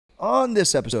On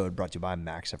this episode, brought to you by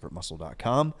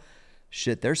maxeffortmuscle.com.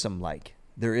 Shit, there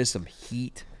is some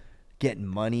heat, getting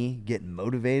money, getting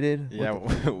motivated. Yeah,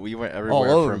 we went everywhere all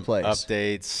over from the place.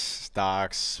 Updates,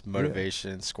 stocks,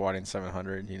 motivation, squatting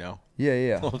 700, Yeah.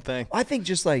 the whole thing. I think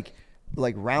just like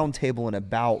roundtable and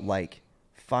about like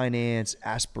finance,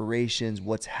 aspirations,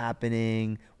 what's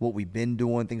happening, what we've been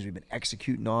doing, things we've been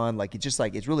executing on. Like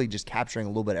it's really just capturing a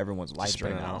little bit of everyone's life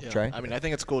right now. Yeah. Trey? I mean, I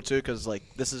think it's cool too because like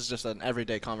this is just an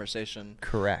everyday conversation.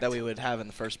 Correct. That we would have in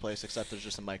the first place, except there's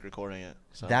just a mic recording it.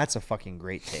 So. That's a fucking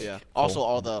great take. Yeah. Cool. Also,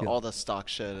 all the stock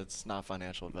shit. It's not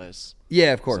financial advice.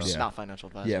 Yeah, of course. So it's not financial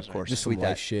advice. Yeah, of course. Just Sweet some light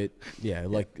that. shit. Yeah,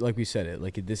 like we said it.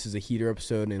 Like this is a heater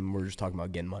episode, and we're just talking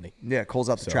about getting money. Yeah, Cole's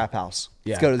out the trap house.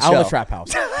 Yeah, Let's go to the out show. of the trap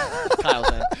house.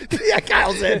 Kyle's in. Yeah,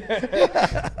 Kyle's in.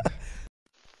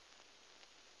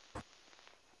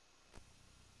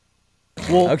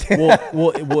 Well, Okay.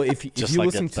 well, if you Just like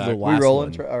listen Get to the Back. last We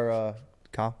rolling, one,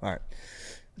 Kyle? All right.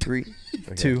 3,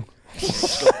 2.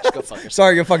 Just go fuck yourself.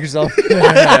 Sorry, go fuck yourself.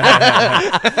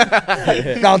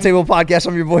 Roundtable Podcast.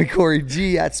 I'm your boy Cory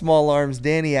G at Small Arms,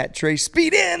 Danny at Trey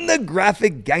Speed, and the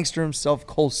graphic gangster himself,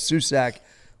 Cole Susak.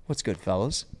 What's good,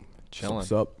 fellas? Chilling.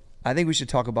 what's up? I think we should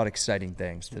talk about exciting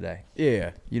things today.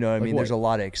 Yeah. You know what I Like mean? what? There's a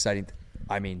lot of exciting.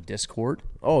 Discord.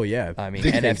 Oh yeah. I mean,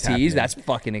 Big things NFTs. happening. That's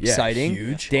fucking exciting.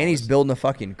 huge. Danny's building a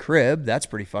fucking crib. That's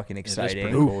pretty fucking exciting.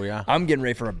 pretty cool, yeah. I'm getting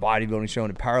ready for a bodybuilding show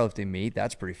and a powerlifting meet.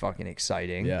 That's pretty fucking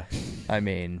exciting. Yeah. I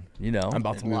mean, I'm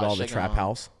about to move lot out of the shaking trap on.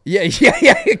 house. Yeah.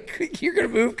 You're gonna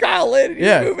move Kyle in.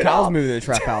 Yeah, moving Kyle's out. moving to the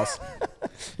trap house.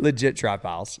 Legit trap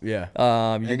house.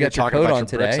 Yeah. You you're got your talking coat about on your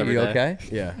today. bricks every You day. okay?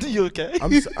 Yeah. You okay?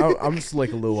 I'm just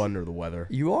like a little under the weather.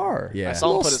 You are. Yeah. I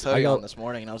saw him put his I hoodie got- on this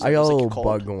morning, and I was I like, got a it was little like cold.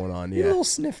 bug going on. You a Yeah. little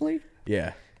sniffly.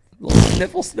 Yeah.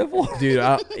 Little sniffle. Dude,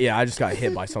 I just got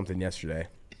hit by something yesterday.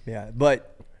 Yeah,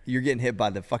 but you're getting hit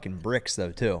by the fucking bricks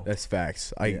though too. That's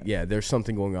facts. There's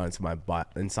something going on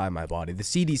inside my body. The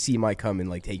CDC might come and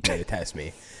like take me to test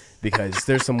me because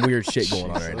there's some weird shit going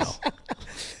on right now.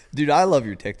 Dude, I love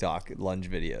your TikTok lunge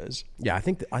videos. Yeah, I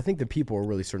think the people are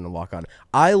really starting to lock on.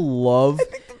 I love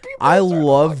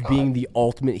being the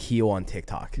ultimate heel on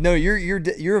TikTok. No,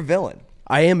 you're a villain.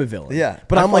 I am a villain. Yeah,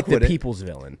 but I I'm like fuck the with it. people's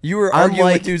villain. You were I'm arguing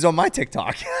like, with dudes on my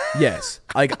TikTok. yes,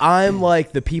 like I'm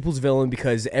like the people's villain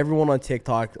because everyone on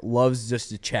TikTok loves just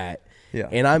to chat. Yeah.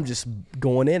 and I'm just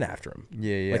going in after them.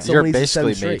 Yeah. Like You're someone needs to set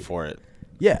basically them made straight. for it.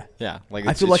 Yeah. Yeah. Like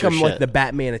I it's, feel like it's I'm your like shit. the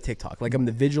Batman of TikTok. Like I'm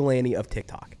the vigilante of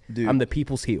TikTok. Dude. I'm the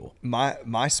people's heel.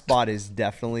 My spot is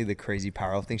definitely the crazy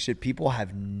powerlifting shit. People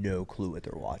have no clue what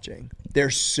they're watching. They're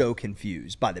so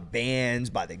confused by the bands,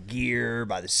 by the gear,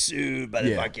 by the suit, by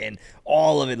the fucking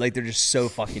all of it. Like they're just so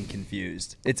fucking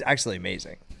confused. It's actually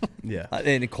amazing. Yeah.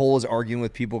 And Nicole was arguing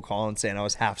with people, calling saying I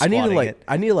was half I squatting need to it.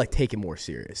 I need to like take it more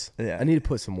serious. Yeah. I need to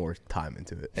put some more time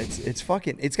into it.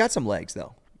 It's got some legs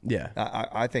though. Yeah.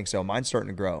 I think so. Mine's starting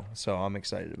to grow, so I'm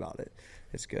excited about it.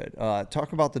 It's good.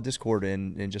 Talk about the Discord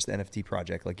and just the NFT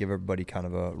project. Like, give everybody kind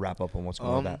of a wrap up on what's going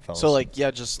on with that, fellas. So like,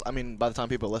 yeah, just I mean, by the time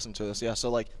people listen to this, yeah. So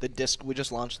like we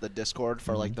just launched the Discord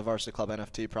for like the Varsity Club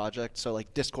NFT project. So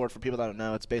like Discord, for people that don't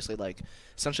know, it's basically like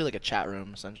essentially like a chat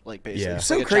room, essentially, like basically. Yeah. Just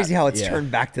so like a crazy chat- how it's Yeah. turned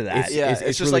back to that. Yeah, It's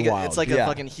it's just really like wild. it's like Yeah. a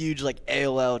fucking huge like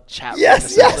AOL chat room. Yes,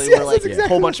 essentially, yes, where like that's a exactly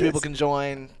whole what bunch it of people is. can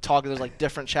join, talk. There's like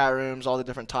different chat rooms, all the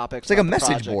different topics. It's like a about the message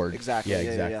project. board. Exactly. Yeah,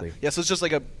 Yeah, exactly. Yeah, so it's just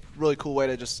like a really cool way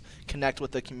to just connect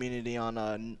with the community on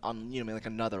like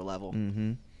another level.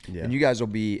 Mm-hmm. Yeah. And you guys will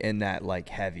be in that like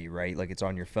heavy, right? Like it's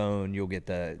on your phone. You'll get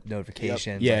the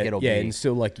notifications. Yeah, like, it'll yeah, be, and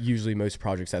so like usually most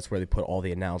projects, that's where they put all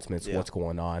the announcements, Yeah. what's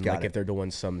going on. Got like it. if they're doing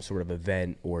some sort of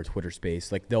event or Twitter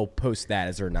space, like they'll post that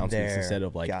as their announcements There. instead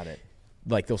of like, Got it.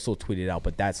 like they'll still tweet it out,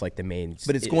 but that's like the main.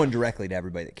 But it's going directly to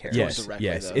everybody that cares. Yes, directly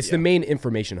yes, though, it's yeah. the main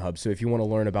information hub. So if you want to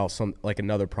learn about some like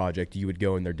another project, you would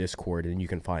go in their Discord and you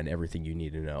can find everything you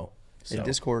need to know. So And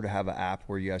Discord have an app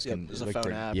where you guys Yep, can. there's a like, phone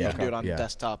bring- app. yeah. You can do it on Yeah.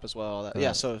 desktop as well.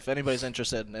 Yeah, so if anybody's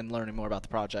interested in learning more about the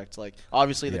project, like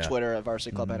obviously the Yeah. Twitter at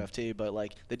Varsity Club NFT, but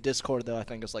like the Discord though, I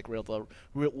think is like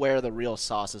where the real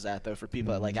sauce is at though for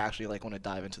people that like actually like want to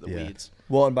dive into the Yeah. weeds.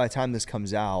 Well, and by the time this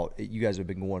comes out, you guys have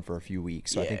been going for a few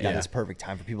weeks, so I think that Yeah. is perfect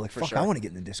time for people like, fuck, sure. I want to get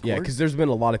in the Discord. yeah, because there's been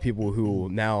a lot of people who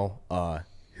now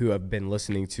who have been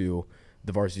listening to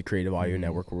the Varsity Creative Audio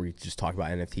Network, where we just talk about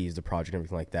NFTs, the project,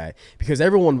 everything like that. Because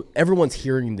everyone's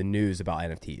hearing the news about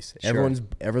NFTs. Sure.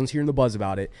 Everyone's hearing the buzz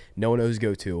about it. No one knows who to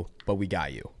go to, but we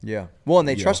got you. Yeah. Well, and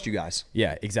they trust you guys.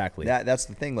 Yeah, exactly. That's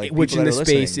the thing. Like, Which people in that this are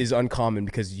space listening- is uncommon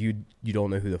because you don't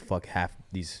know who the fuck half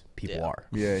these people Yeah. are.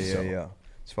 Yeah. So,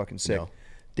 It's fucking sick. No.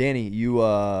 Danny, you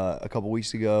a couple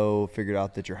weeks ago figured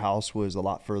out that your house was a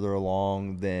lot further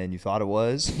along than you thought it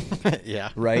was, Yeah.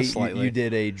 right? Slightly. You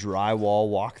did a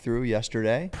drywall walkthrough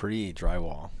yesterday.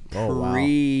 Pre-drywall. Oh, wow.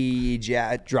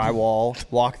 Drywall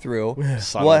walkthrough.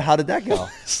 Subtle. What? How did that go?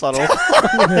 Subtle.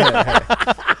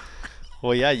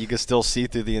 Well, yeah, you could still see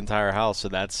through the entire house, so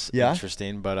that's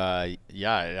interesting. But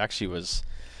yeah, it actually was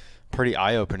pretty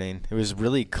eye-opening. It was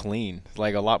really clean,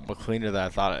 like a lot more cleaner than I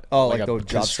thought. It. Oh, like a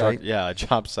job site? Yeah, a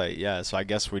job site. Yeah, so I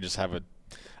guess we just have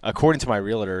according to my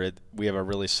realtor, we have a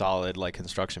really solid like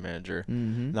construction manager,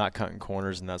 not cutting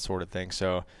corners and that sort of thing.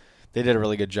 So they did a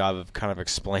really good job of kind of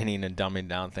explaining and dumbing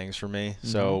down things for me.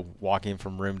 So walking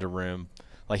from room to room,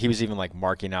 like he was even like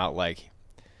marking out like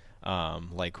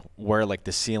where like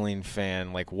the ceiling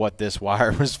fan, like what this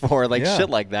wire was for, like shit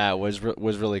like that was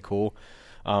really cool.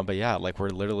 But yeah, like we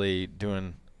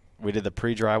did the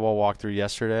pre-drywall walkthrough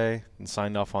yesterday and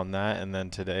signed off on that, and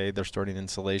then today they're starting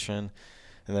insulation,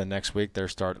 and then next week they're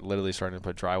literally starting to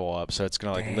put drywall up. So it's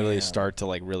gonna like literally start to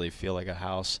like really feel like a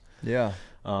house. Yeah.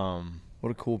 What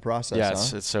a cool process. Yeah,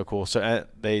 huh? it's so cool. So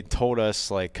they told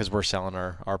us like, cause we're selling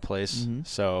our place,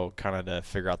 so kind of to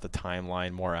figure out the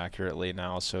timeline more accurately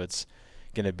now. So it's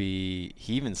gonna be.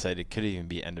 He even said it could even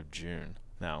be end of June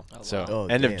now.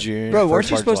 End of June. Bro, weren't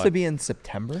you first supposed July. to be in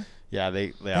September? Yeah,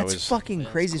 That's fucking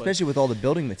crazy, especially with all the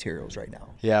building materials right now.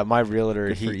 Yeah, my realtor,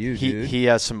 Good for you, dude. he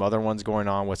has some other ones going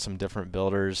on with some different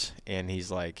builders, and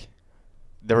he's like,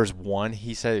 there was one,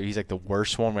 he said, he's like, the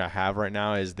worst one I have right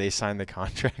now is they signed the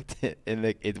contract and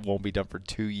it won't be done for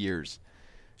 2 years.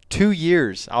 2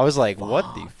 years. I was like, what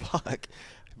the fuck?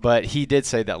 But he did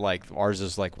say that like ours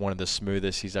is like one of the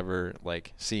smoothest he's ever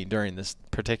like seen during this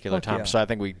particular time. yeah. So I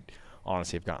think we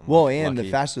honestly have gotten And lucky.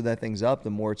 the faster that thing's up, the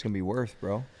more it's gonna be worth,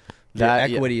 bro. That-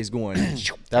 Your equity is going.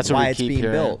 That's why what we it's keep being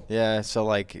hearing. built. Yeah, so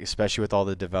like especially with all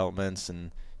the developments,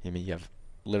 and I mean you have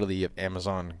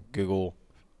Amazon, Google,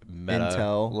 Meta,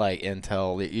 Intel. like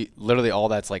Intel, literally all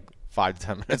that's like 5 to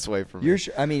 10 minutes away from me. Yours,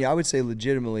 I mean, I would say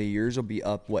legitimately, yours will be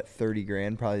up what 30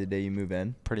 grand probably the day you move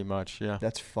in. Pretty much, yeah.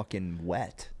 That's fucking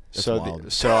wet. So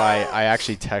I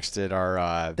actually texted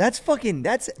our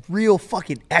That's real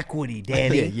fucking equity,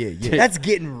 Danny. Yeah. That's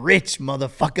getting rich,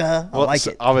 motherfucker. I like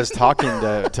it. I was talking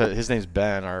to his name's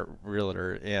Ben, our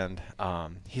realtor, and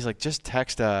he's like, just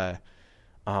text the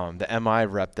MI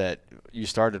rep that you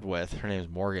started with. Her name's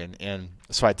Morgan, and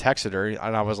so I texted her,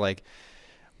 and I was like,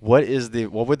 what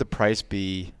would the price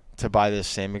be to buy this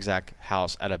same exact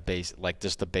house at a base, like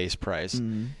just the base price?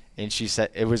 And she said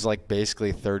it was like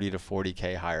basically 30 to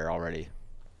 40K higher already.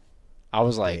 I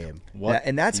was like, Damn. what? Yeah,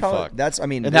 and that's the how. fuck? That's. I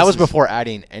mean, And that was before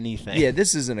adding anything. Yeah,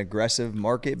 this is an aggressive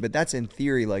market, but that's in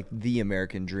theory like the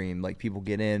American dream. Like people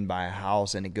get in, buy a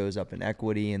house, and it goes up in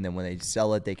equity, and then when they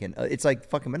sell it, they can. It's like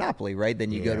fucking Monopoly, right?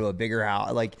 Then you go to a bigger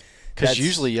house, like. Because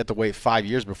usually you have to wait 5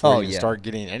 years before you yeah. start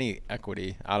getting any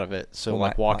equity out of it. So Well,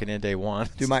 like walking in day one.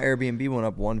 Dude, my Airbnb went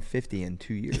up 150 in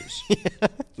 2 years.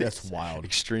 That's wild.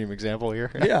 Extreme example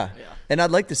here. Yeah. And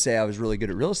I'd like to say I was really good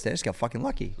at real estate. I just got fucking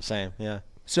lucky. Same, yeah.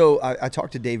 So I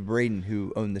talked to Dave Braden,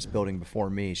 who owned this building before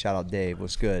me. Shout out Dave.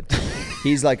 What's good?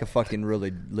 He's like a fucking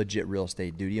really legit real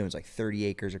estate dude. He owns like 30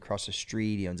 acres across the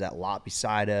street. He owns that lot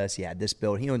beside us. He had this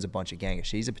building. He owns a bunch of gang of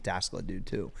shit. He's a Pataskala dude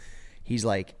too. He's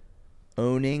like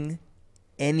owning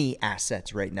any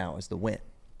assets right now is the win,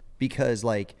 because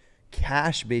like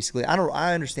cash basically,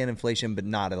 I understand inflation, but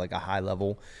not at like a high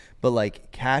level, but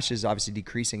like cash is obviously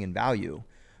decreasing in value.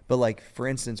 But like, for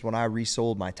instance, when I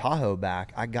resold my Tahoe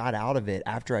back, I got out of it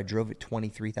after I drove it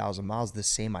 23,000 miles, the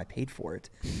same I paid for it,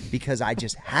 because I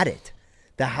just had it.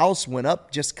 The house went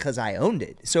up just because I owned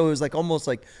it. So it was like almost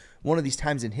like one of these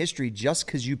times in history, just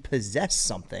because you possess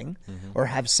something or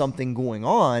have something going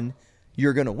on,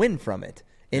 you're going to win from it.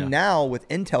 And now with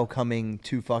Intel coming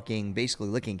to fucking basically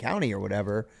Licking County or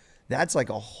whatever, that's like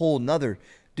a whole nother,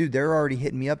 dude, they're already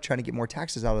hitting me up trying to get more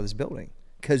taxes out of this building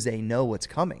because they know what's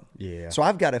coming. Yeah. So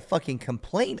I've got a fucking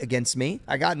complaint against me.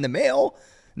 I got in the mail.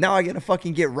 Now I got to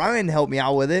fucking get Ryan to help me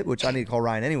out with it, which I need to call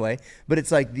Ryan anyway. But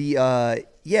it's like the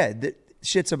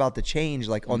shit's about to change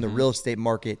like on the real estate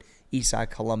market, Eastside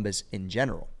Columbus in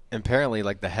general. Apparently,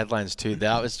 like the headlines too,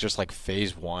 that was just like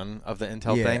phase 1 of the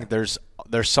Intel thing.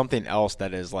 There's something else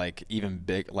that is like even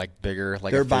bigger, like They're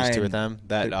a phase 2 buying, of them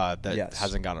that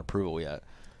hasn't gotten approval yet.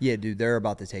 Yeah, dude, they're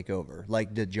about to take over.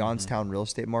 Like the Johnstown real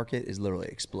estate market is literally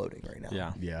exploding right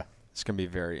now. Yeah. It's gonna be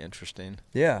very interesting.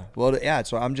 Yeah. Well, yeah.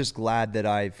 So I'm just glad that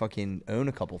I fucking own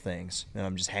a couple things and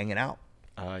I'm just hanging out.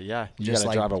 You Just gotta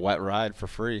like- drive a wet ride for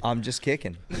free. I'm just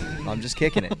kicking. I'm just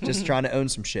kicking it. Just trying to own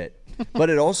some shit.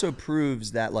 But it also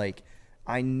proves that like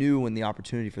I knew when the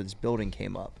opportunity for this building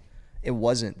came up, it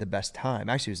wasn't the best time.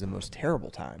 Actually, it was the most terrible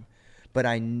time. But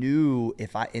I knew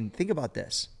and think about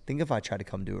this. Think if I tried to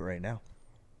come do it right now.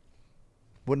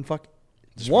 Wouldn't fuck.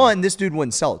 This dude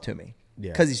wouldn't sell it to me.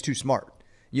 Yeah. Because he's too smart.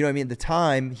 You know what I mean? At the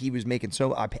time, he was making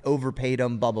I overpaid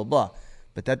him, blah, blah, blah.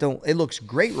 But it looks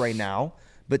great right now.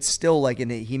 But still, like,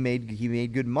 he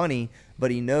made good money.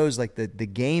 But he knows, like, the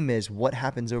game is what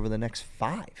happens over the next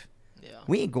 5. Yeah.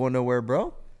 We ain't going nowhere,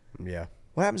 bro. Yeah.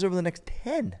 What happens over the next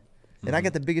 10? And I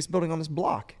got the biggest building on this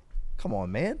block. Come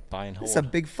on, man. Buy and It's hold. a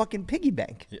big fucking piggy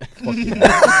bank. Yeah.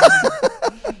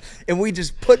 And we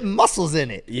just put muscles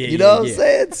in it. Yeah, you know what I'm yeah.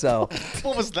 saying? So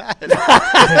What was that?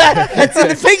 that's in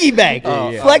the piggy bank.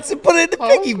 yeah. Flex and put it in the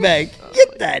piggy bank.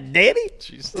 Get that, Danny.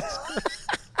 Jesus.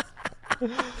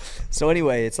 So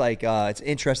anyway, it's like it's an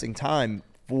interesting time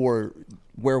for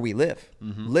where we live.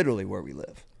 Literally where we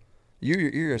live. You're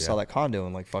gonna sell that condo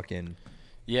in like fucking.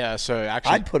 Yeah, so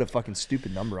actually, I'd put a fucking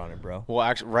stupid number on it, bro. well,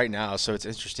 actually, right now, so it's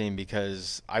interesting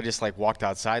because I just like walked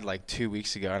outside like 2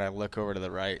 weeks ago, and I look over to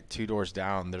the right, 2 doors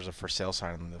down, there's a for sale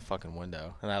sign in the fucking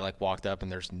window, and I like walked up, and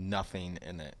there's nothing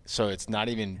in it, so it's not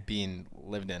even being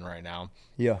lived in right now.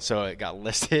 Yeah. So it got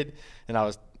listed, and I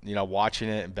was, watching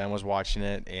it, and Ben was watching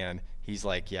it, and he's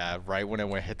like, yeah, right when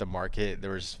it hit the market,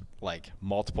 there was like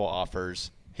multiple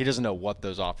offers. He doesn't know what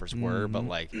those offers were, but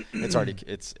like it's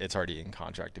already in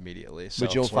contract immediately. So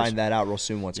But you'll find that out real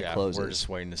soon once it closes. we're just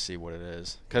waiting to see what it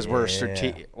is because we're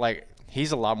strategic. Like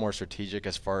he's a lot more strategic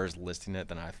as far as listing it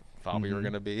than I thought we were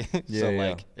gonna be. So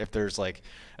like if there's like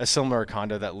a similar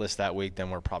condo that lists that week, then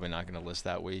we're probably not gonna list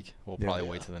that week. We'll probably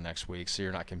wait till the next week, so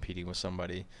you're not competing with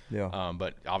somebody. Yeah.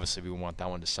 But obviously we want that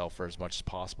one to sell for as much as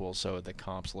possible, so the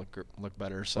comps look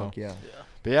better. So Fuck yeah.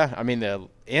 But yeah, I mean the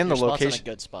Your spot's location. in a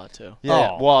good spot too. Yeah,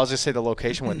 Oh. well, I was just say the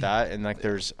location with that, and like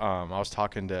there's, I was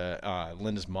talking to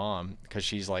Linda's mom because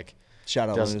she's like, Shout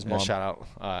out Linda's mom. shout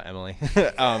out Emily,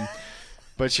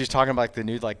 but she's talking about like the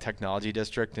new like technology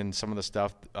district and some of the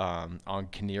stuff on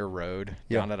Kinnear Road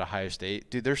down at Ohio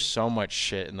State. Dude, there's so much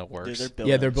shit in the works.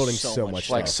 Dude, they're building so much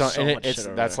like stuff. so, and much it's shit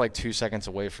over that's there. like 2 seconds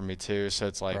away from me too, so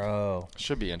it's like Bro,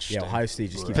 should be interesting. Yeah, Ohio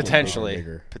State just keeps potentially getting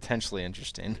bigger. potentially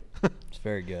interesting. it's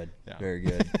very good. Yeah. Very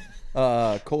good.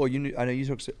 Cole, I know you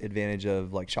took advantage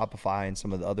of like Shopify and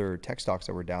some of the other tech stocks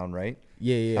that were down, right?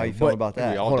 Yeah. How you feeling about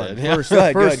that? We all Hold on. did.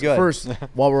 Yeah. First,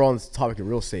 while we're on this topic of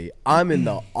real estate, I'm in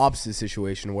the opposite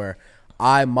situation where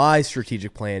my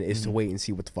strategic plan is to wait and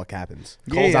see what the fuck happens.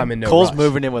 Yeah. I'm in no Cole's rush.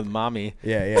 moving in with mommy.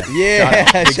 Yeah.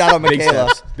 Yeah. Shout out Big Michaela.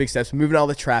 steps. Big steps. Moving out of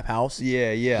the trap house.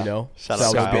 Yeah. You know? Shout So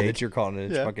out that was Kyle. big. That you're calling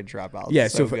it a Yeah. fucking trap house. Yeah,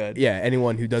 so so good.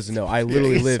 anyone who doesn't know, I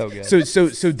literally He's live. so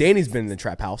good. So Danny's been in the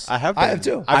trap house. I have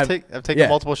too. I've taken yeah.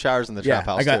 multiple showers in the trap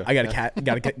house I got too.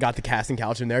 I got the casting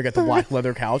couch in there. I got the black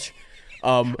leather couch.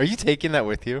 Are you taking that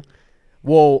with you?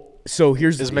 Well, so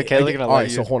here's Is the Michaela gonna all let right,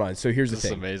 you? so hold on. So here's the This is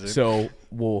thing. amazing. So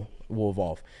we'll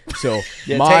evolve. So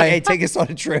Yeah, take us on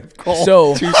a trip, Cole.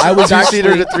 so I was Two-seater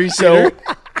actually to three-seater?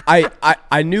 So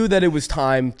I knew that it was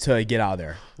time to get out of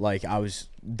there. Like I was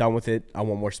done with it. I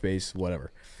want more space,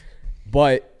 whatever.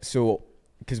 But so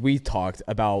because we talked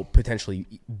about potentially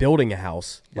building a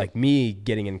house, like me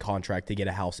getting in contract to get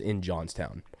a house in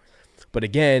Johnstown. But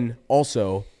again,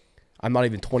 also, I'm not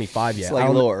even 25 yet. it's like I a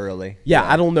don't- little early. Yeah,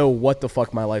 I don't know what the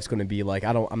fuck my life's gonna be like.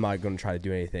 I'm not gonna try to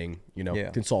do anything, Yeah.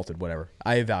 consulted, whatever.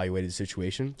 I evaluated the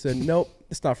situation, said nope,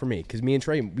 it's not for me. Because me and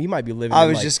Trey, we might be living. I in,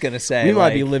 was like- just gonna say, we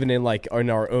might be like, living in like on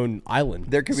our own island.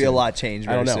 There could be a soon. lot changed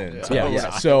I very don't know. soon. So, Yeah.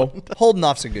 So holding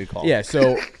off's a good call. yeah,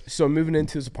 so moving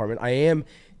into this apartment, I am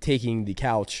taking the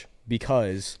couch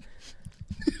because.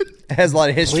 It has a lot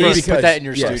of history. Please Because- put that in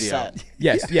your yes. studio.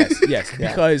 Yes,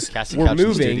 because Casting we're couch in the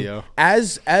moving studio.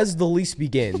 as the lease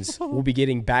begins. We'll be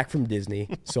getting back from Disney,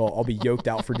 so I'll be yoked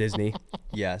out for Disney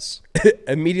Yes.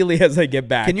 immediately as I get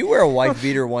back. Can you wear a wife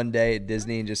beater one day at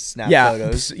Disney and just snap Yeah,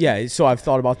 photos? yeah. So I've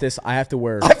thought about this. I have to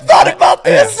wear. I've thought about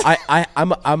this. I'm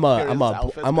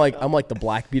outfit like the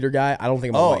black beater guy. I don't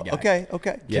think I'm a Oh, white guy.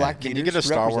 okay. Yeah. Black Can you beaters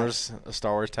get a represent.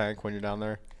 Star Wars tank when you're down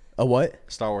there? A what?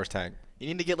 Star Wars tank. You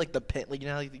need to get like the pin, like you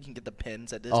know how you can get the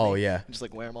pins at Disney. Oh, yeah. And just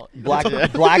like wear them all. Black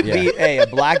Yeah. a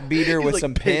black beater with like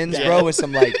some pinned pins, down. Yeah. With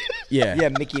some like Yeah.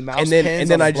 Mickey Mouse And then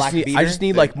pins. on a I black just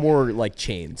need beater. like more like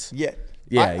chains. Yeah.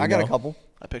 Yeah, I you got a know. couple.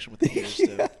 I picture with the ears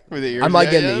too. With the ears? I'm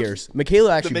not getting the ears.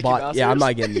 Michaela actually Mickey bought. Mouse Yeah, I'm ears?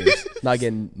 not getting the ears. Not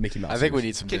getting Mickey Mouse. I think we ears.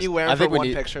 need some. Can you Disney- wear I them for think we one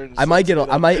need. picture? And I might get. put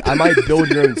it I on? might build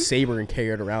your own saber and carry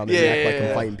it around and Yeah, act like yeah, I'm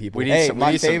yeah. fighting people. We need Hey, some-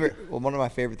 my some- favorite. Well, one of my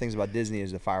favorite things about Disney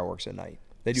is the fireworks at night.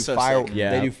 They do So sick.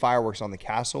 Yeah. They do fireworks on the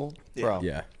castle, bro.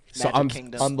 Yeah. So Magic I'm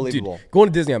Kingdom. Unbelievable. Dude, going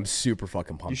to Disney. I'm super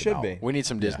fucking pumped. You should about. be. We need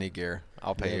some Disney gear.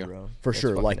 I'll pay you. Bro. For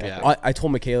sure. fucking Like epic. I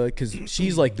told Michaela because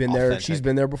she's like been there. Authentic. She's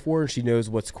been there before and she knows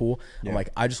what's cool. Yeah. I'm like,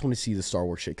 I just want to see the Star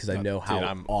Wars shit because I know how Dude,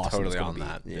 I'm awesome totally it's gonna on be.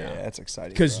 that. Yeah, that's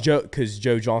exciting. Because bro.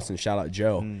 Joe Johnson, shout out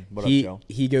Joe. what up, he Joe?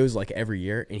 he goes like every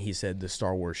year and he said the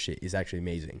Star Wars shit is actually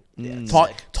amazing. it's Talk,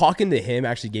 sick. talking to him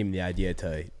actually gave me the idea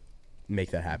to make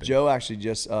that happen. Joe actually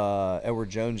just Edward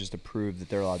Jones just approved that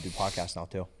they're allowed to do podcasts now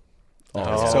too.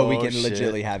 Oh, So we can shit.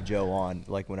 legitimately have Joe on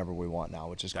like whenever we want now,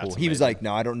 which is cool. That's He was amazing. like,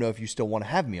 "No, I don't know if you still want to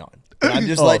have me on." And I'm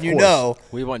just Oh, letting of you course. know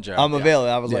We want Joe. I'm Yeah. available.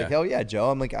 I was Yeah. like, "Hell yeah, Joe!"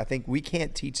 I'm like, I think we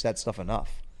can't teach that stuff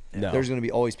enough. No. There's going to be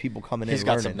always people coming He's in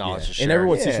got learning. some knowledge to share. And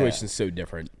everyone's Yeah. situation is so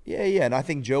different. Yeah, and I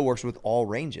think Joe works with all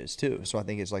ranges too. So I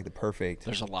think it's like the perfect.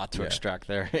 There's a lot to Yeah. extract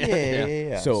there.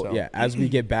 Yeah. So yeah, as we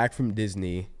get back from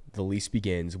Disney, the lease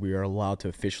begins. We are allowed to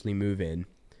officially move in.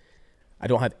 I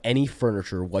don't have any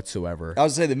furniture whatsoever. I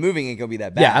was gonna say the moving ain't gonna be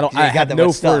that bad. Yeah, I don't. 'cause you I ain't got have that no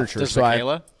much stuff. furniture. Does So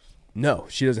Michaela? no,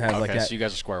 she doesn't have like Okay, that. so you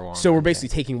guys are square one. So we're basically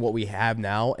taking what we have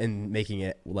now and making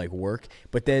it like work.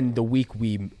 But then the week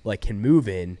we like can move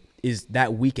in is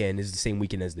that weekend is the same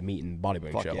weekend as the meet and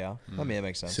bodybuilding Fuck show. yeah. I mean, that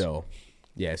makes sense. So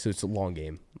yeah, so it's a long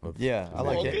game. Of, yeah, I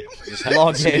like Long it. game.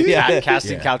 Long game. Yeah,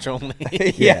 Casting Yeah. couch only.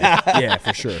 yeah,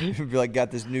 for sure. Be like,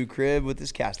 got this new crib with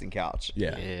this casting couch.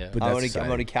 Yeah, Yeah. but I'm that's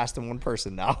only casting one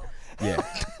person now. yeah.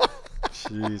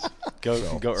 Jeez. Go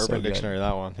Urban so good. Dictionary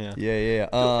that one. Yeah. Yeah.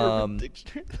 But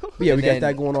yeah, we And got then-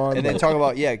 that going on. And then like, talk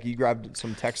about you grabbed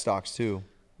some tech stocks too,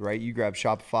 right? You grabbed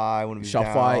Shopify when it was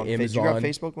Shopify, down. Did you grab Amazon.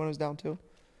 Facebook when it was down too?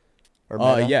 Or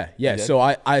Meta? yeah. You did? So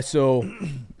I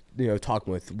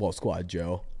talking with Wall Squad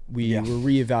Joe. We Yeah. were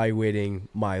reevaluating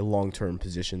my long-term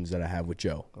positions that I have with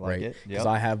Joe, I like right? it. Because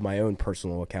Yep. I have my own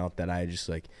personal account that I just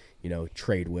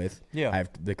trade with. Yeah. I have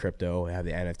the crypto, I have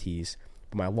the NFTs.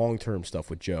 But my long-term stuff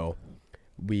with Joe,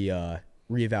 we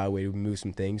reevaluated, we moved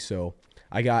some things. So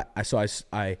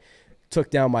I took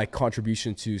down my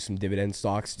contribution to some dividend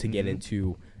stocks to get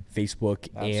into Facebook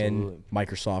Absolutely. and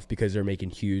Microsoft because they're making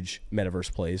huge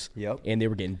metaverse plays. Yep. And they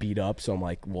were getting beat up, so I'm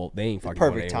like, well, they ain't fucking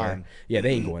Perfect going anywhere. time. Yeah, they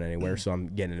ain't going anywhere, so I'm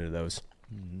getting into those.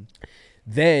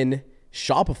 Then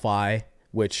Shopify,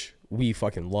 which we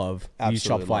fucking love. We use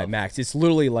Absolutely Shopify love. Max. It's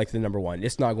literally like the number one.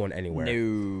 It's not going anywhere.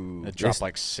 No. It dropped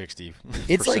like 60.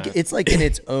 It's like in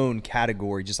its own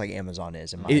category, just like Amazon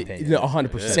is, in my opinion.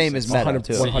 100%. Same as Meta,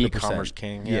 too. 100%. E-commerce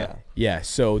king. Yeah. Yeah,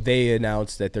 so they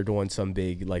announced that they're doing some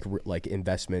big like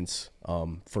investments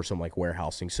for some like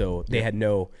warehousing. So they had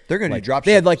no. They're gonna do like, drop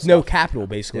They had ship like no stuff. capital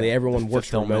basically. Yeah. Everyone works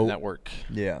Fulfillment remote. network.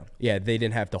 Yeah. Yeah, they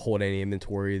didn't have to hold any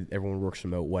inventory. Everyone works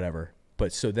remote, whatever.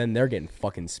 But so then they're getting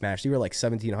fucking smashed. They were like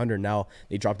 1,700. Now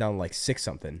they dropped down to like 6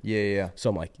 something. Yeah.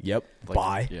 So I'm like, yep,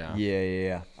 buy. Yeah.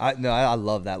 Yeah. I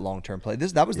love that long term play.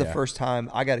 That was the Yeah. first time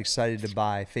I got excited to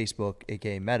buy Facebook,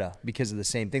 aka Meta, because of the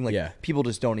same thing. Like Yeah. people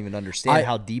just don't even understand I-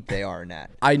 how deep they are in that.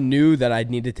 I knew that I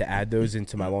needed to add those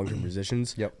into my long term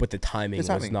positions. Yep. But the timing was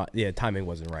timing. not. Yeah, timing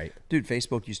wasn't right. Dude,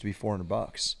 Facebook used to be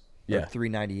 $400. Yeah. Or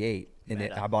 $398,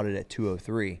 and I bought it at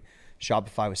 $203.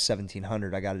 Shopify was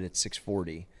 $1,700. I got it at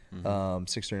 $640. $639,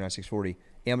 $640.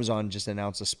 Amazon just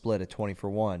announced a split at 20 for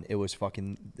 1. It was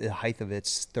fucking the height of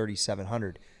it's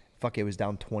 $3,700. Fuck, it was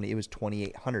down 20. It was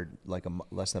 $2,800 like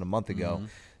less than a month ago.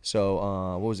 So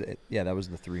what was it? Yeah, that was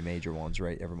the 3 major ones,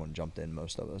 right? Everyone jumped in,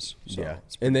 most of us. So Yeah.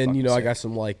 it's And pretty then fucking I sick. got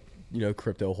some like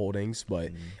crypto holdings,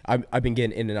 but I've been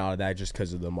getting in and out of that just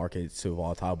because of the market. It's so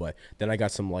volatile. But then I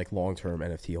got some like long term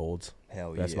NFT holds.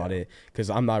 Hell That's yeah. about it. Because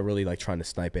I'm not really like trying to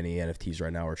snipe any NFTs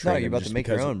right now or trade. you're them about to just make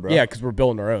your because- own, bro. Yeah, because we're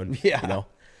building our own. Yeah.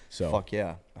 So Fuck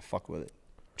yeah, I fuck with it.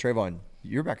 Trayvon,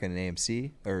 you're back in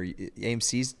AMC, or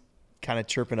AMC's kind of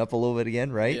chirping up a little bit again,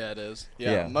 right? Yeah, it is.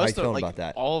 Yeah, Yeah, how you most of feeling like about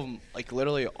that? all of 'em- like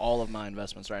literally all of my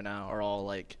investments right now are all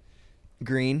like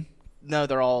Green. no,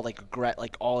 they're all like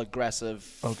all aggressive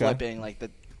Okay. flipping, like the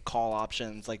call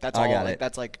options, like that's I all got like it.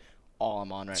 that's like all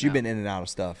I'm on right So you've now. been in and out of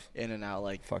stuff. in and out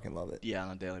like Fucking love it. yeah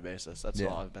on a daily basis. That's Yeah.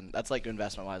 all I've been. That's like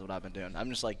investment wise what I've been doing. I'm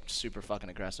just like super fucking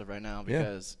aggressive right now Yeah.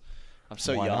 because I'm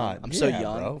so Why young. not? I'm so Yeah,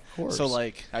 young. bro, of course. So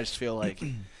like I just feel like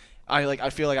I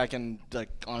feel like I can like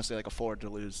honestly like afford to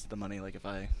lose the money like if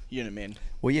I you know what I mean.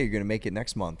 Well, yeah, you're gonna make it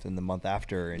next month and the month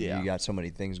after, and Yeah. you got so many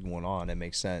things going on. It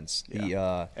makes sense.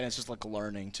 Yeah. And it's just like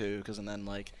learning too, because and then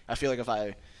like I feel like if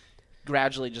I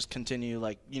gradually just continue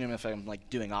like if I'm like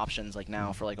doing options like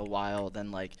now for like a while,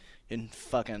 then like in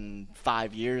fucking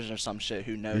 5 years or some shit,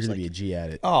 who knows? you're gonna Like be a G at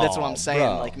it. Oh, that's what I'm saying.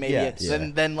 bro, Like maybe yes.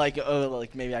 then like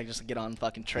like maybe I just get on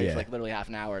fucking trade Yeah. for like literally half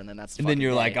an hour, and then that's. And then fucking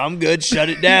you're day. like, I'm good. Shut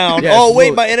it down. Yeah, oh it's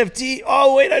wait, little- my NFT.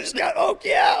 Oh wait, I just got. Oh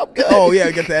yeah, I'm good. Oh yeah,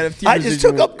 I got the NFT. I just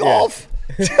took residual. up golf.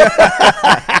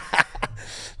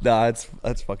 Nah,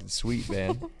 that's fucking sweet,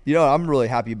 man. I'm really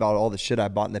happy about all the shit I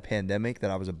bought in the pandemic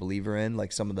that I was a believer in,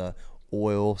 like some of the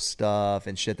oil stuff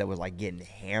and shit that was like getting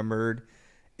hammered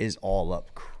is all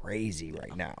up crazy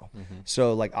right now.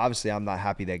 So like obviously I'm not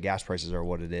happy that gas prices are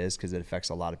what it is because it affects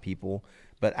a lot of people.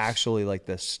 But actually like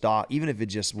the stock, even if it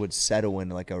just would settle in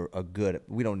like a good,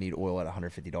 we don't need oil at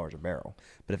 $150 a barrel.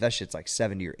 But if that shit's like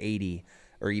 70 or 80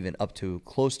 or even up to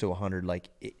close to 100, like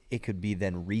it could be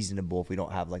then reasonable if we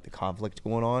don't have like the conflict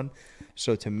going on.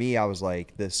 So to me, I was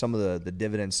like some of the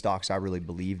dividend stocks I really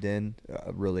believed in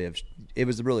it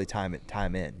was really time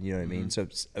in, you know what I mean? So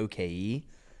it's OKE.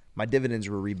 My dividends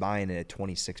were rebuying it at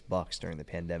 $26 during the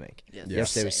pandemic. Yeah,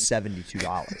 Yesterday was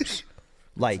 $72.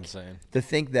 Like to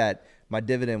think that my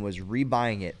dividend was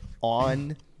rebuying it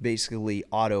on basically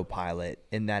autopilot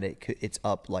and that it's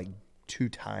up like 2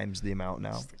 times the amount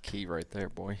now. That's the key right there,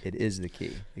 boy. It is the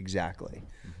key. Exactly.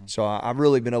 So I've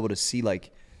really been able to see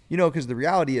like, you know, because the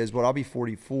reality is I'll be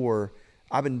 44.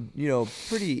 I've been, you know,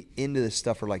 pretty into this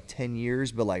stuff for like 10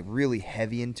 years, but like really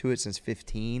heavy into it since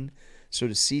 15. So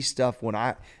to see stuff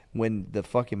when the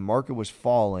fucking market was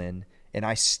falling and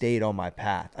I stayed on my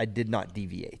path, I did not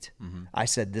deviate. I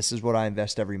said, this is what I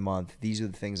invest every month. These are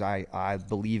the things I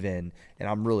believe in. And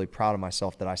I'm really proud of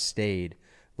myself that I stayed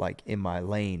like in my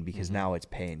lane because now it's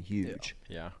paying huge.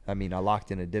 Yeah. I mean, I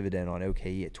locked in a dividend on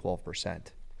OKE at 12%.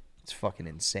 It's fucking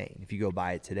insane. If you go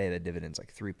buy it today, that dividend's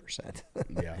like 3%.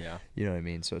 Yeah. You know what I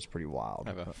mean? So it's pretty wild. I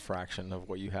have a fraction of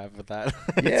what you have with that.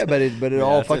 Yeah, but it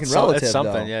all fucking relative. It's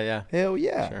something. Though. Yeah. Hell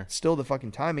yeah. Sure. It's still the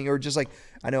fucking timing. Or just like,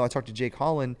 I know I talked to Jake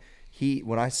Holland.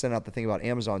 When I sent out the thing about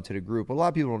Amazon to the group, a lot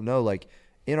of people don't know, like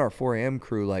in our 4 a.m.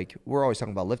 crew, like we're always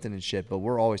talking about lifting and shit, but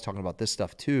we're always talking about this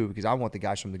stuff too, because I want the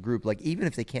guys from the group, like even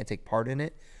if they can't take part in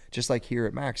it, just like here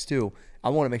at Max too, I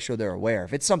want to make sure they're aware.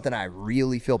 If it's something I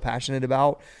really feel passionate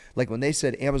about, like when they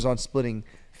said Amazon splitting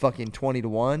fucking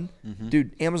 20-1,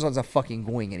 dude, Amazon's not fucking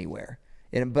going anywhere.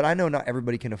 But I know not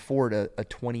everybody can afford a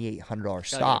 $2,800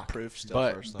 stock. Approved still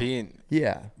But first, though.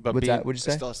 What's that? What'd you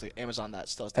say? It still has to, Amazon that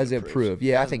still has to As be approved.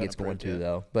 Yeah, I think it's going to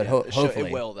though. But hopefully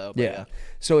it will though. But yeah.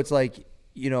 So it's like,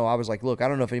 you know, I was like, look, I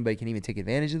don't know if anybody can even take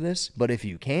advantage of this, but if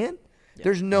you can,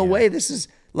 there's no way this is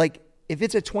like, if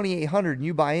it's at 2,800 and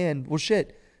you buy in, well,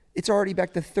 shit, it's already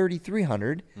back to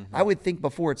 3,300. I would think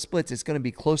before it splits, it's going to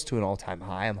be close to an all-time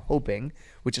high. I'm hoping,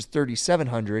 which is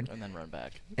 3,700. And then run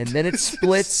back. And then it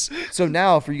splits. So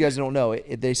now, for you guys who don't know,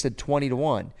 they said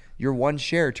 20-1. Your one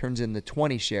share turns into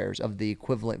 20 shares of the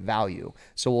equivalent value.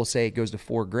 So we'll say it goes to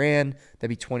 $4,000. That'd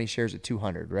be 20 shares at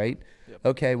 200, right? Yep.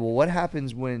 Okay. Well, what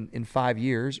happens when in 5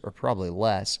 years, or probably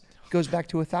less, it goes back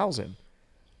to 1,000?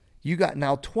 You got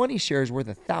now 20 shares worth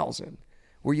 1,000.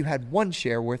 Where you had one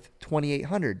share worth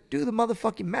 2,800. Do the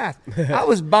motherfucking math. I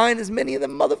was buying as many of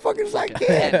them motherfuckers as I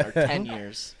can. 10 or 10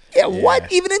 years. Yeah,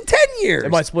 what? Even in 10 years. It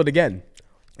might split again.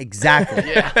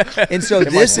 Exactly. And so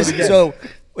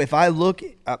if I look,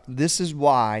 this is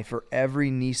why for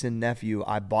every niece and nephew,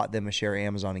 I bought them a share of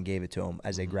Amazon and gave it to them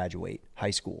as they graduate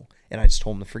high school. And I just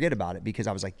told them to forget about it because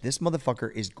I was like, this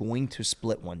motherfucker is going to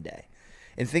split one day.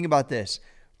 And think about this.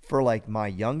 For like my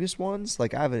youngest ones,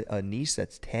 like I have a niece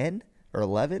that's 10 or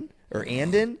 11 or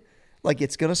Andon, like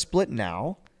it's going to split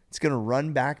now. It's going to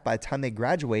run back by the time they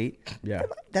graduate. Yeah.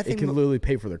 That thing it can literally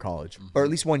pay for their college. Or at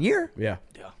least 1 year. Yeah.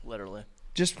 Yeah, literally.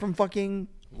 Just from fucking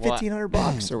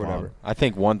 $1,500 or whatever. I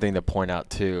think one thing to point out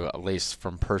too, at least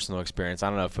from personal experience, I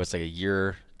don't know if it's like a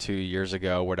year, 2 years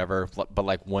ago, whatever, but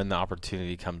like when the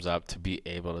opportunity comes up to be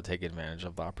able to take advantage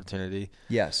of the opportunity.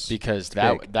 Yes. Because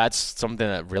that's something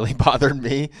that really bothered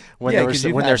me when there was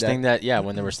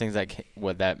things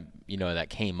that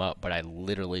came up, but I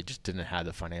literally just didn't have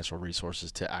the financial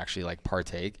resources to actually like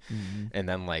partake. And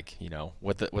then like, you know,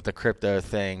 with the crypto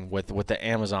thing, with the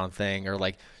Amazon thing, or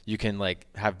like you can like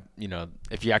have, you know,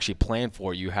 if you actually plan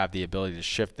for it, you have the ability to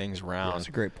shift things around. That's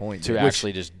a great point. To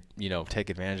actually just, you know, take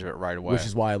advantage of it right away. Which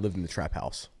is why I lived in the trap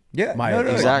house. Yeah,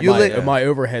 exactly. My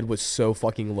overhead was so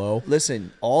fucking low.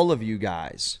 Listen, all of you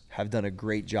guys have done a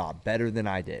great job, better than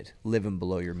I did, living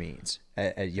below your means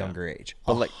at a younger age.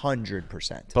 But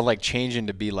 100%. But like changing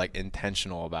to be like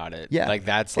intentional about it. Yeah, like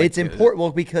that's like it's important.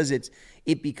 Well, because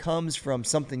it becomes from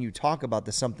something you talk about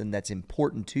to something that's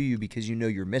important to you because you know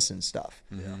you're missing stuff,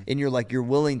 and you're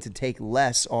willing to take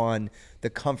less on the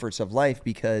comforts of life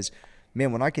because,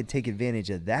 man, when I could take advantage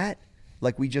of that,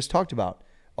 like we just talked about.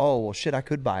 Oh, well, shit, I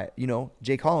could buy it. You know,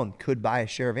 Jake Holland could buy a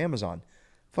share of Amazon.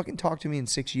 Fucking talk to me in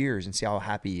 6 years and see how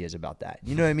happy he is about that.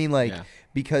 You know what I mean? Like,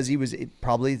 because he was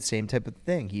probably the same type of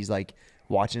thing. He's like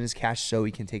watching his cash so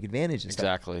he can take advantage of stuff.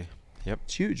 Exactly. Yep.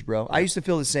 It's huge, bro. I used to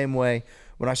feel the same way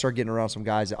when I started getting around some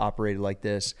guys that operated like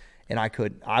this. and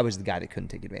I was the guy that couldn't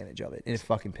take advantage of it, and it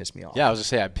fucking pissed me off. Yeah, I was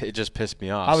gonna say it just pissed me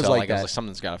off. I was so, like I was that. like,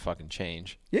 something's got to fucking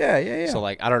change. Yeah. So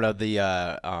like I don't know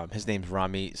his name's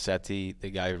Ramit Sethi, the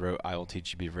guy who wrote "I Will Teach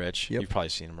You to Be Rich." Yep. You've probably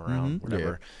seen him around,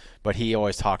 whatever. Yeah. But he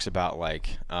always talks about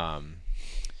like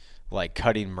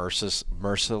cutting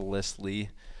mercilessly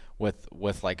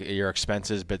with like your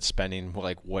expenses, but spending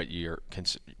like what you're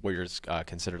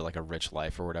considered like a rich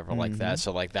life or whatever like that.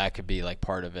 So like that could be like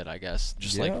part of it, I guess.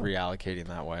 Just like reallocating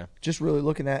that way. Just really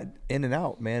looking at in and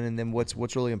out, man. And then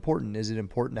what's really important? Is it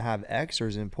important to have X, or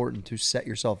is it important to set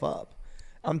yourself up?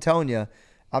 I'm telling you,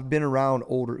 I've been around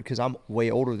older, because I'm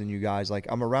way older than you guys. Like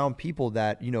I'm around people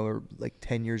that, you know, are like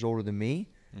 10 years older than me,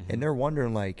 and they're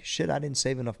wondering like, shit, I didn't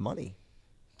save enough money.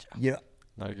 You know,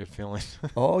 Not a good feeling.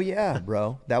 oh yeah,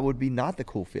 bro, that would be not the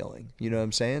cool feeling. You know what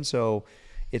I'm saying? So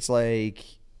it's like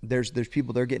there's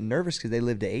people, they're getting nervous because they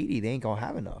live to 80, they ain't gonna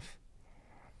have enough.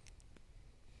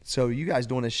 So you guys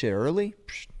doing this shit early?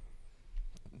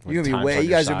 You're gonna be you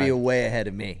guys are be way ahead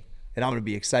of me, and I'm gonna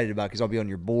be excited about it because I'll be on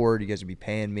your board. You guys will be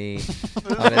paying me.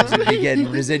 I'm gonna be getting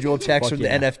residual checks from the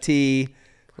NFT.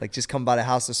 Like, just come by the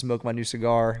house to smoke my new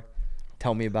cigar.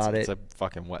 Tell me about it. It's a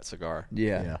fucking wet cigar.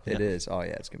 Yeah, it is. Oh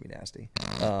yeah, it's gonna be nasty.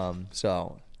 All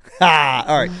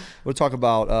right, we'll talk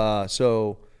about.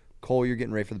 So Cole, you're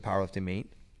getting ready for the powerlifting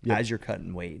meet as you're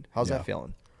cutting weight. How's that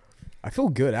feeling? I feel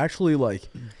good actually. Like,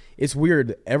 it's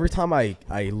weird. Every time I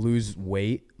lose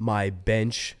weight, my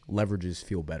bench leverages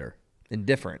feel better. And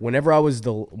different. Whenever I was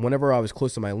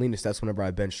close to my leanest, that's whenever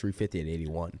I benched 350 at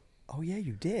 81. Oh yeah,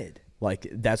 you did. Like,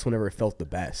 that's whenever it felt the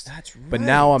best. That's right. But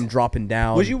now I'm dropping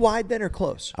down. Was you wide then or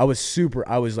close? I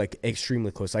was like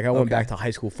extremely close. Like, I went back to high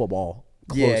school football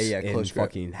close and close grip.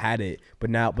 fucking had it.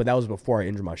 But that was before I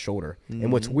injured my shoulder.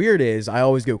 And what's weird is I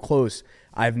always go close.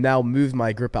 I've now moved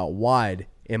my grip out wide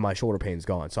and my shoulder pain's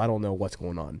gone. So I don't know what's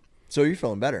going on. So you're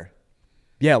feeling better.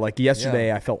 Yeah, like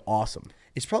yesterday I felt awesome.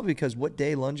 It's probably because what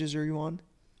day lunges are you on?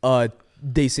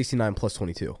 Day 69 plus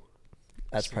 22.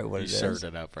 That's probably what You it is. served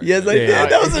it up right Yes, I there.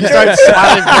 did. That was a Started joke.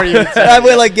 smiling before you even said I it.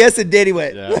 went like yes, and Danny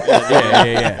went.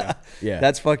 Yeah.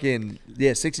 That's fucking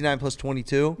 69 plus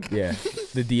 22. Yeah.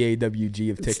 The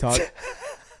DAWG of TikTok.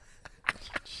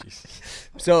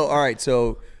 So all right,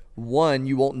 so one,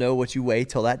 you won't know what you weigh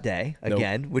till that day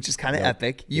again, which is kind of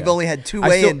epic. You've only had 2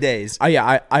 weigh-in days.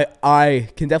 I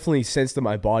can definitely sense that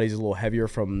my body's a little heavier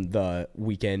from the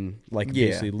weekend, like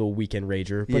basically a little weekend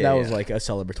rager. But that was like a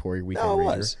celebratory weekend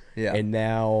rager. Was. Yeah. And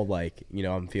now, like, you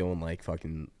know, I'm feeling like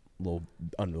fucking a little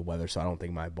under the weather, so I don't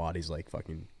think my body's like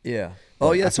fucking. Yeah.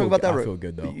 Oh yeah, let's talk about that. I feel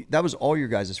good though. That was all your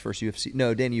guys' first UFC.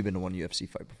 No, Danny, you've been to one UFC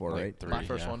fight before, right? 3, My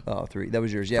first one. Oh, 3. That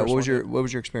was yours. Yeah. First What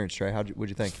was your experience, Trey? What'd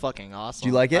you think? It's fucking awesome. Do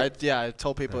you like it? I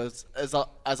told people it's as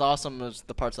awesome as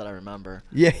the parts that I remember.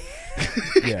 Yeah.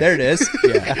 There it is.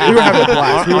 Yeah. We were having a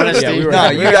blast. Honestly, We were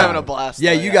having a blast.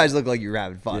 Yeah, though, you guys look like you were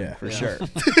having fun Yeah. for sure.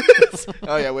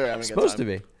 Oh yeah, we were having a good Supposed to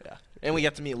time. be. Yeah, and we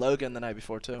got to meet Logan the night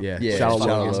before too. Yeah. Yeah, Shout out shout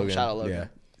out Logan. Logan. Shout out Logan. Yeah.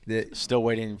 Still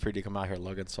waiting for you to come out here,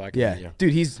 Logan, so I can Yeah, meet you.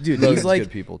 dude, he's Logan's like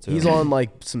good people, too. he's on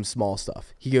like some small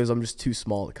stuff. He goes, I'm just too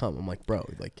small to come. I'm like, bro,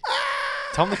 like,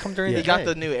 Tell him to come during He the got day.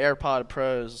 the new AirPod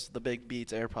Pros, the big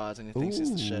Beats AirPods, and he thinks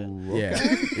he's the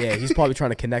shit. yeah, he's probably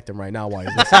trying to connect them right now while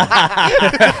he's listening.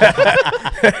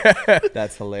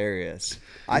 That's hilarious.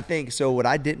 I think so. What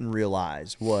I didn't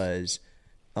realize was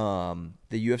the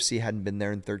UFC hadn't been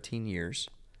there in 13 years,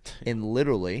 and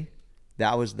literally,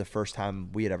 that was the first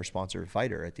time we had ever sponsored a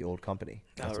fighter at the old company.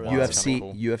 That's really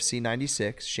UFC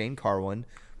 96. Shane Carwin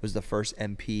was the first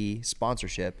MP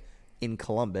sponsorship in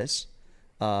Columbus,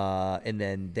 and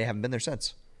then they haven't been there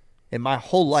since. In my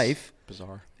whole life,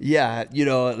 Bizarre. yeah, you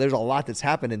know, there's a lot that's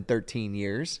happened in 13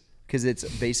 years because it's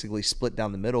basically split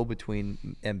down the middle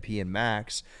between MP and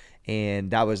Max, and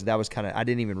that was kind of, I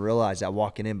didn't even realize that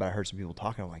walking in, but I heard some people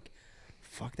talking. I'm like,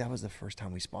 fuck, that was the first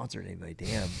time we sponsored anybody.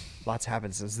 Damn, lots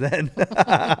happened since then.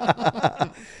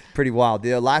 Pretty wild.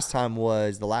 The last time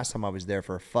I was there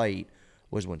for a fight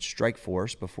was when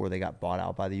Strikeforce, before they got bought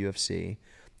out by the UFC,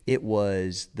 it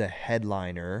was the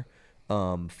headliner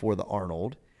for the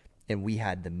Arnold. And we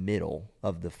had the middle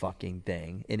of the fucking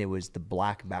thing, and it was the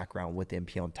black background with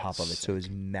MP on top of it, so it was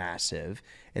massive.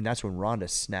 And that's when Rhonda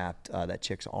snapped that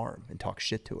chick's arm and talked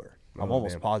shit to her. I'm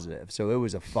almost positive. So it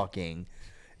was a fucking.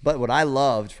 But what I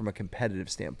loved from a competitive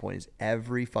standpoint is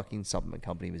every fucking supplement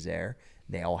company was there.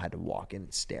 And they all had to walk in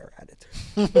and stare at it.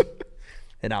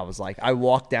 And I was like, I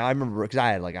walked down. I remember because I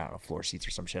had like, I don't know, floor seats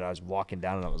or some shit. I was walking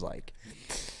down and I was like,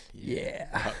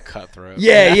 yeah. Cutthroat.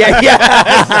 Yeah.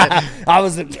 I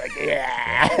was like,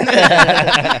 yeah.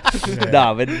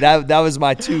 No, but that was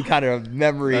my two kind of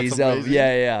memories of,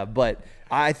 yeah. But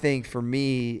I think for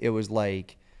me, it was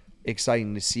like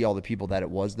exciting to see all the people that it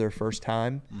was their first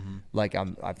time. Like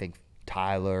I think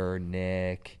Tyler,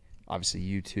 Nick, obviously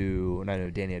you two, and I know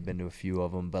Danny had been to a few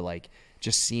of them, but like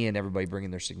just seeing everybody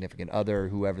bringing their significant other,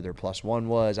 whoever their +1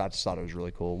 was, I just thought it was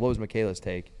really cool. What was Michaela's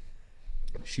take?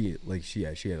 She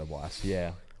had a blast.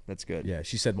 Yeah, that's good. Yeah,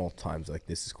 she said multiple times like,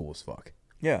 "This is cool as fuck."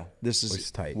 Yeah, this is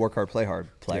tight. Work hard, play hard,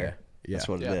 player. Yeah. That's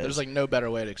what it Yeah, is. there's like no better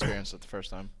way to experience it the first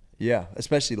time. Yeah,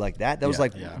 especially like that. That was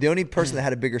like the only person that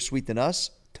had a bigger suite than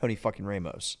us, Tony fucking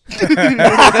Ramos.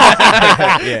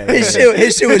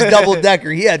 His shit was double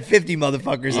decker. He had 50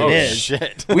 motherfuckers in his.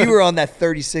 Shit. We were on that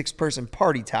 36-person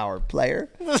party tower, player.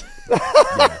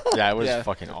 Yeah, it was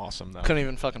fucking awesome though. Couldn't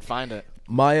even fucking find it.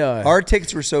 Our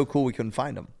tickets were so cool we couldn't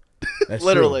find them. That's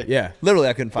Literally. true. Yeah. Literally,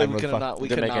 I couldn't We find them. could not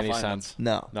Didn't make any find sense. them.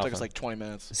 No. Took Nothing. us like 20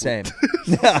 minutes. Same.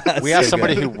 We asked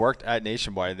somebody who worked at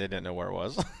Nationwide. They didn't know where it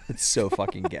was. It's so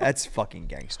fucking. That's fucking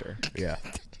gangster. Yeah.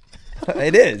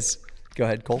 It is. Go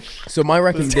ahead, Cole. So my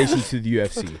recommendation to the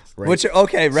UFC, right? Which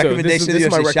recommendation to the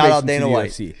UFC? Shout out Dana White.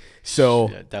 UFC. So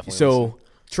Yeah, definitely so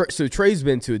Trey's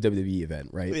been to a WWE event,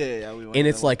 right? Yeah, we went And to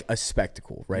it's that one. like a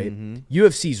spectacle, right?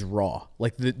 UFC's raw,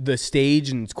 like the stage,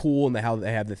 and it's cool, and how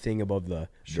they have the thing above the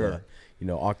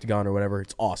octagon or whatever.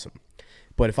 It's awesome.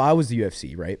 But if I was the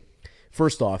UFC, right?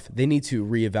 First off, they need to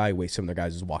reevaluate some of their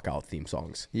guys' walkout theme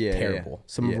songs. Yeah, Terrible. yeah.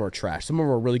 Some of them are trash. Some of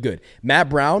them are really good. Matt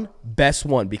Brown, best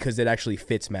one because it actually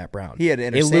fits Matt Brown. He had to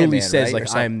enter It literally Sandman, says right, or like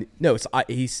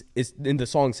something? it's in the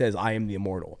song says I am the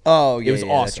immortal. Oh, yeah, it was yeah,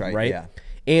 that's awesome, right, right? yeah.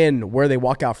 And where they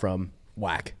walk out from,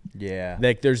 whack. Yeah.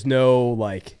 Like there's no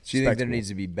like. So you think there spectacle. needs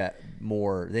to be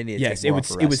more? They need to Yes, take it more would. off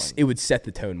for It would. wrestling. It would set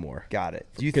the tone more. Got it.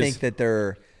 Do you Because- think that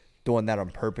they're doing that on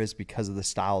purpose because of the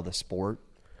style of the sport?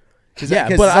 Yeah,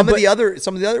 because but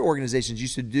some of the other organizations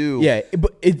used to do. Yeah,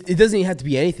 but it doesn't even have to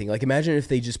be anything. Like imagine if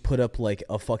they just put up like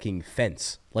a fucking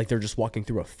fence, like they're just walking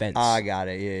through a fence. I got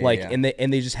it. Yeah, Like yeah.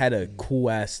 and they just had a cool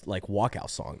ass like walkout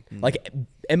song. Like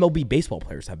MLB baseball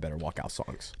players have better walkout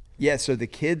songs. Yeah, so the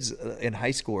kids in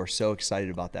high school are so excited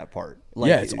about that part. Like,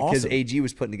 Yeah, it's because awesome. AG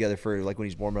was putting together for like when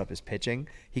he's warming up his pitching,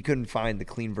 he couldn't find the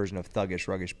clean version of Thuggish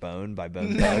Ruggish Bone by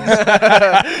Bone Thugs.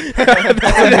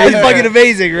 That's fucking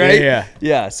amazing, right? Yeah.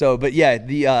 Yeah. So, but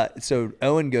yeah, so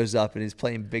Owen goes up and he's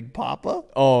playing Big Papa.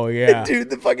 Oh yeah, Dude,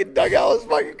 the fucking dugout was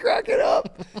fucking cracking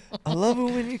up. I love it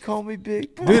when you call me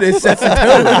Big Papa. dude, it sets the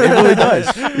tone. It really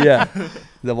does. Yeah.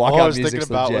 The walkout All I was music's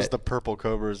thinking about was legit. the purple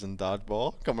cobras and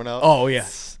dodgeball coming out. Oh yeah,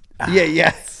 Yeah,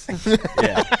 yeah.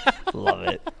 yeah. Love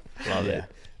it. Love Yeah. it.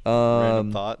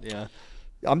 Random thought. Yeah.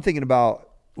 I'm thinking about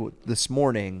this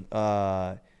morning,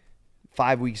 5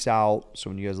 weeks out. So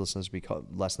when you guys listen to this, will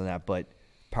be less than that. But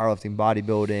powerlifting,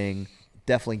 bodybuilding,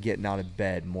 definitely getting out of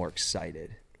bed more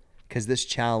excited. Because this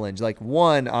challenge, like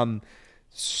one, I'm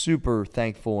super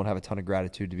thankful and have a ton of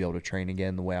gratitude to be able to train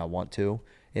again the way I want to.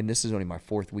 And this is only my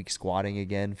 4th week squatting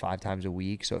again, 5 times a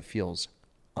week. So it feels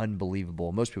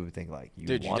unbelievable. Most people think like,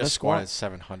 Dude, you want to just squat? squatted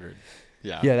 700.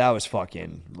 Yeah. Yeah, that was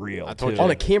fucking real. I told too. you. On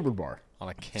a camber bar. On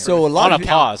a camera. So a lot on of a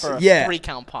pause. For a Yeah.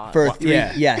 3-count pot. For a 3,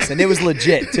 Yeah. yes, and it was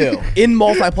legit too. In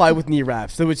multiply with knee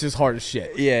wraps, so it's just hard as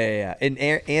shit. Yeah. And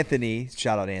Anthony,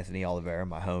 shout out Anthony Oliveira,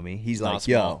 my homie. He's Not like,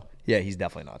 small. yo, yeah, he's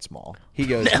definitely not small. He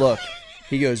goes, look,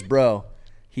 he goes, bro.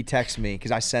 He texts me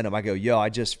because I sent him. I go, yo, I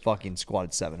just fucking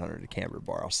squatted 700 at camber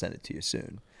bar. I'll send it to you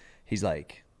soon. He's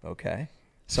like, okay.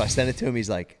 So I sent it to him. He's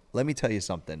like, let me tell you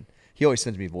something. He always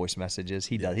sends me voice messages.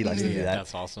 He does. He likes to do that.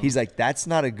 That's awesome. He's like, that's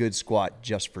not a good squat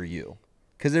just for you.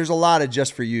 Because there's a lot of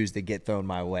just for yous that get thrown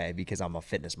my way because I'm a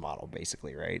fitness model,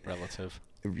 basically, right? Relative.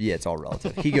 Yeah, it's all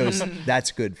relative. He goes,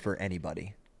 that's good for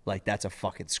anybody. Like, that's a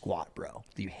fucking squat, bro.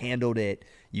 You handled it.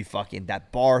 You fucking,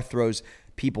 that bar throws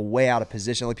people way out of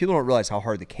position. Like, people don't realize how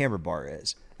hard the camera bar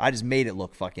is. I just made it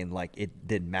look fucking like it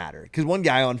didn't matter. Because one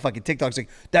guy on fucking TikTok's like,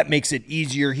 that makes it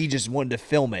easier. He just wanted to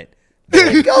film it.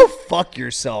 Like, go fuck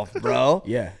yourself, bro.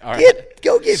 Yeah. All right.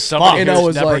 Go get Somebody fucked. And I Here's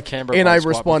was never like, camber and bar I squat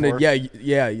responded, before.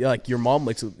 yeah, like your mom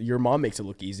makes it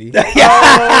look easy. Oh,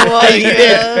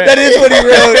 yeah. That is what he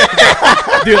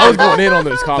wrote. Dude, I was going in on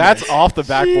those comments. That's off the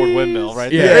backboard windmill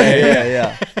right Yeah.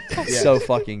 there. Yeah. So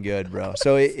fucking good, bro.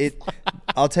 So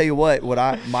I'll tell you what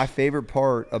my favorite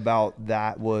part about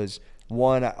that was,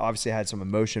 one, I obviously had some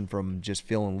emotion from just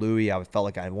feeling Louis. I felt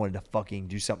like I wanted to fucking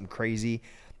do something crazy.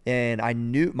 And I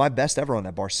knew my best ever on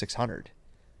that bar 600.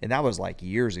 And that was like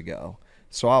years ago.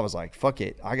 So I was like, fuck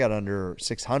it. I got under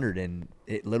 600 and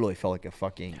it literally felt like a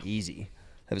fucking easy.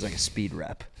 It was like a speed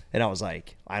rep. And I was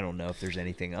like, I don't know if there's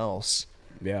anything else.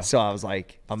 Yeah. So I was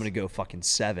like, I'm going to go fucking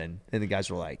 7. And the guys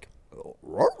were like,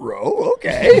 oh,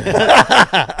 okay.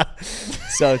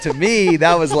 So to me,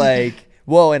 that was like,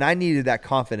 whoa. And I needed that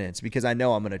confidence because I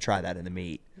know I'm going to try that in the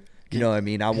meet. You know what I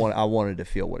mean? I wanted to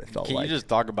feel what it felt Can like. you just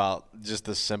talk about just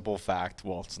the simple fact?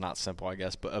 Well, it's not simple, I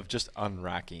guess, but of just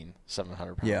unracking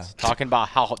 700 pounds. Yeah. Talking about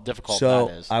how difficult So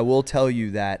that is. I will tell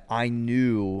you that I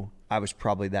knew I was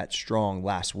probably that strong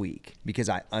last week because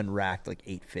I unracked like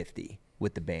 850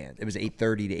 with the band. It was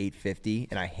 830 to 850,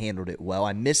 and I handled it well.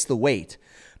 I missed the weight,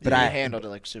 but I handled it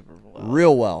like super well.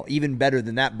 Real well, even better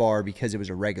than that bar because it was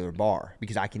a regular bar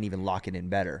because I can even lock it in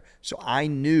better. So I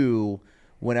knew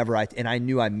I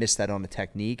knew I missed that on the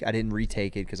technique. I didn't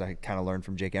retake it because I kind of learned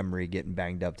from Jake Emery getting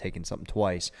banged up, taking something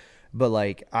twice. But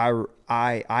like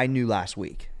I knew last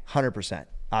week, 100%.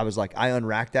 I was like, I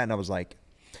unracked that and I was like,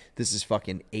 this is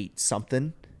fucking 8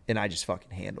 something, and I just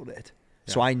fucking handled it.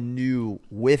 Yeah. So I knew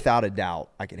without a doubt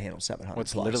I could handle 700.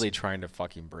 It's plus. literally trying to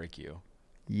fucking break you.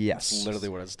 Yes, That's literally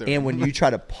what it's doing. And when you try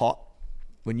to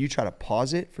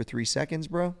pause it for 3 seconds,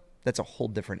 bro, that's a whole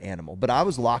different animal. But I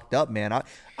was locked up, man.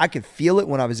 I could feel it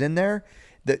when I was in there.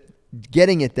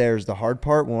 Getting it there is the hard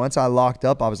part. Once I locked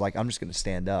up, I was like, I'm just gonna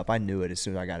stand up. I knew it as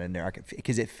soon as I got in there.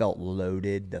 Because it felt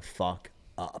loaded the fuck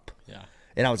up. Yeah.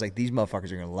 And I was like, these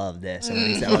motherfuckers are going to love this. And when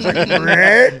he said, I was like,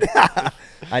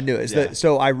 I knew it. Yeah.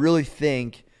 So I really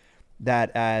think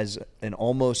that as an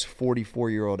almost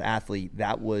 44-year-old athlete,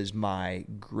 that was my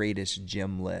greatest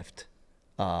gym lift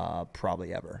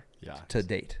probably ever to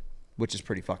date, which is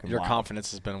pretty fucking Your wild.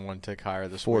 confidence has been one tick higher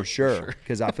this For week. sure,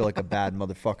 because I feel like a bad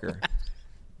motherfucker.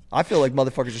 I feel like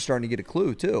motherfuckers are starting to get a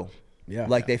clue, too. Yeah.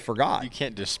 Like they forgot. You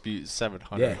can't dispute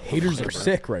 700. Yeah, haters are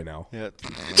sick right now. Yeah.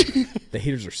 The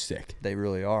haters are sick. They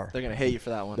really are. They're gonna hate you for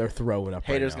that one. They're throwing up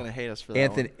Haters right now. gonna hate us for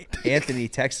that Anthony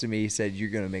texted me. He said, you're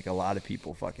going to make a lot of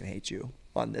people fucking hate you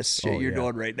on this shit you're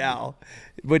doing right now,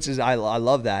 which is, I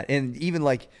love that. And even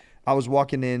like I was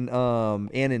walking in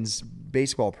Annan's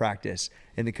baseball practice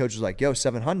and the coach was like, yo,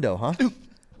 700, huh?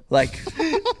 Like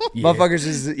motherfuckers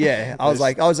is, I was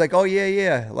like, oh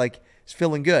yeah. Like it's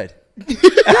feeling good.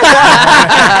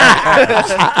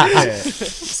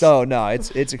 So no,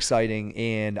 it's exciting,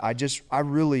 and I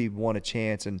really want a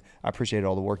chance, and I appreciate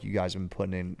all the work you guys have been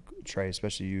putting in, Trey,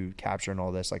 especially you capturing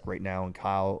all this like right now, and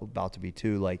Kyle about to be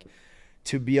too, like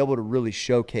to be able to really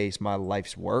showcase my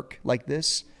life's work like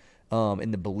this,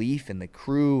 and the belief and the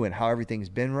crew and how everything's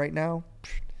been right now,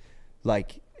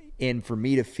 like, and for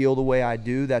me to feel the way I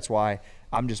do, that's why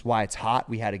it's hot.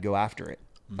 We had to go after it.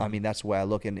 I mean, that's the way I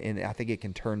look, and I think it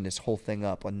can turn this whole thing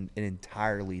up on an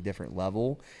entirely different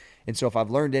level. And so if I've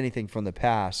learned anything from the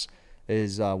past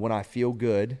is when I feel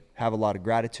good, have a lot of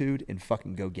gratitude, and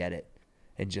fucking go get it.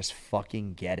 And just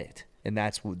fucking get it. And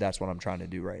that's what I'm trying to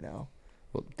do right now.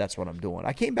 Well, that's what I'm doing.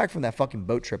 I came back from that fucking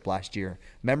boat trip last year.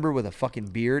 Remember, with a fucking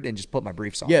beard and just put my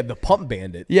briefs on. Yeah, the pump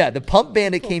bandit. Yeah, the pump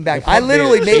bandit came back. Pump I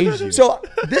literally bandit made – so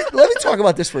let me talk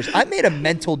about this first. I made a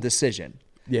mental decision.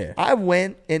 Yeah. I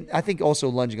went, and I think also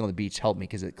lunging on the beach helped me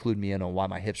because it clued me in on why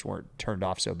my hips weren't turned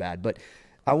off so bad. But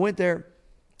I went there,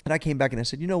 and I came back, and I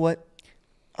said, you know what?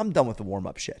 I'm done with the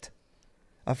warm-up shit.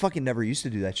 I fucking never used to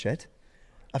do that shit.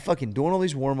 I fucking doing all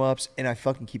these warm-ups, and I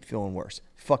fucking keep feeling worse.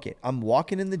 Fuck it. I'm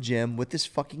walking in the gym with this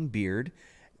fucking beard,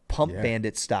 pump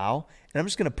bandit style, and I'm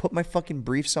just going to put my fucking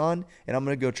briefs on, and I'm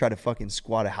going to go try to fucking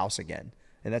squat a house again.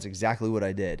 And that's exactly what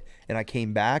I did. And I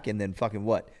came back, and then fucking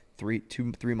what? 3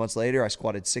 months later, I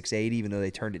squatted 680, even though they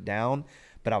turned it down,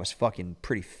 but I was fucking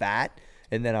pretty fat.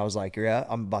 And then I was like, yeah,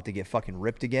 I'm about to get fucking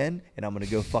ripped again, and I'm going to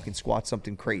go fucking squat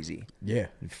something crazy. Yeah.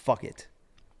 And fuck it.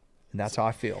 And that's how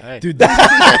I feel. Hey. Dude, the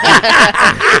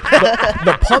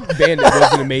pump bandit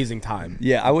was an amazing time.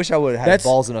 Yeah, I wish I would have had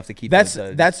balls enough to keep that's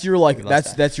your like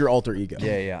mustache. that's your alter ego.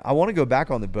 Yeah. I want to go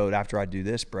back on the boat after I do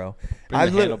this, bro.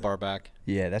 Bring the handlebar back.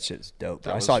 Yeah, that shit is dope.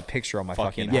 Bro. I was saw a picture on my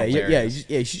fucking Yeah, hilarious.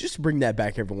 you should just bring that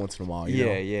back every once in a while. You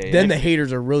know? Yeah. Then the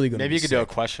haters are really gonna. Maybe be you could do a sick.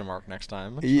 question mark next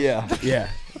time. Yeah. Yeah.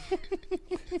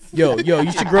 Yo,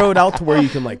 you should grow it out to where you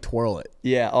can like twirl it.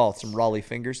 Yeah. Oh, some Raleigh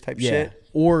fingers type Yeah. shit.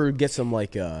 Or get some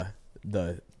like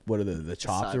what are the chops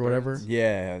or sideburns. whatever?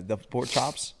 Yeah, the pork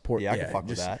chops. Yeah, I can fuck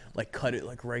with just, that. Like cut it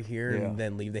like right here Yeah. and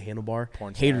then leave the handlebar.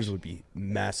 Porn Haters smash. would be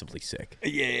massively sick.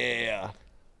 Yeah.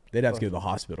 They'd have to go to the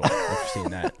hospital after seeing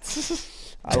that.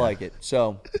 I like it.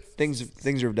 So things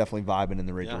are definitely vibing in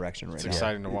the right Yeah, direction right it's now.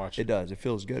 exciting to watch. It does. It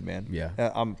feels good, man. Yeah.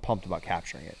 I'm pumped about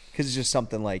capturing it because it's just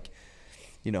something like,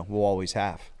 we'll always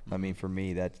have. I mean, for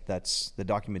me, that's the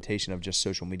documentation of just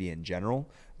social media in general.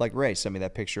 Like Ray sent me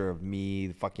that picture of me,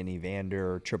 fucking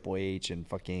Evander, Triple H, and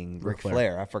fucking Ric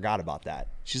Flair. I forgot about that.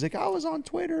 She's like, I was on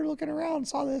Twitter looking around,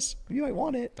 saw this. You might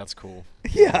want it. That's cool.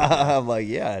 Yeah. I'm like,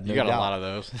 yeah. You got a lot of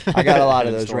those. I got a lot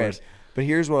of In those stores. rants. But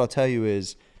here's what I'll tell you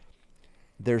is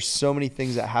there's so many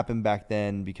things that happened back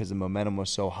then because the momentum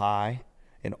was so high,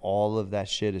 and all of that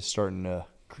shit is starting to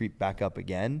creep back up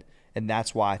again. And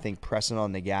that's why I think pressing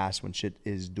on the gas when shit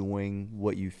is doing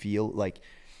what you feel like,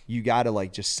 you got to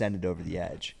like just send it over the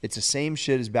edge. It's the same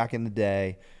shit as back in the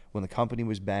day when the company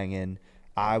was banging.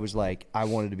 I was like, I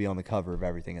wanted to be on the cover of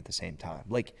everything at the same time.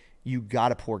 Like, you got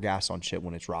to pour gas on shit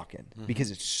when it's rocking because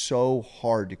it's so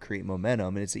hard to create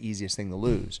momentum and it's the easiest thing to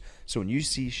lose. So when you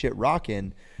see shit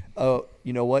rocking, oh,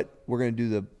 you know what? We're going to do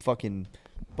the fucking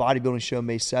bodybuilding show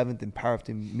May 7th and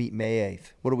powerlifting meet May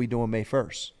 8th. What are we doing May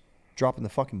 1st? Dropping the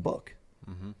fucking book.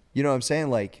 You know what I'm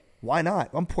saying? Like, why not?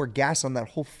 I'm pour gas on that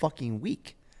whole fucking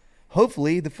week.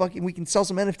 Hopefully we can sell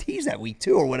some NFTs that week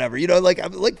too or whatever. You know,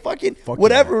 like fucking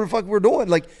whatever the fuck we're doing.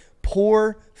 Like,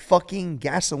 pour fucking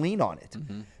gasoline on it.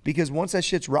 Because once that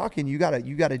shit's rocking, you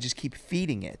gotta just keep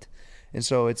feeding it. And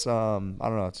so it's I don't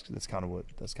know, that's kind of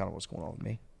what's going on with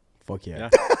me. Fuck yeah.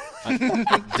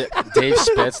 Dave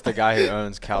Spitz, the guy who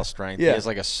owns Cal Strength, Yeah. he has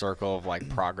like a circle of like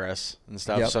progress and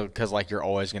stuff. Yep. So because like you're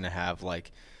always gonna have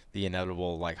like the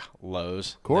inevitable like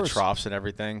lows, course. the troughs and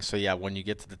everything. So yeah, when you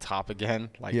get to the top again,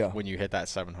 like when you hit that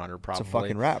 700, probably It's a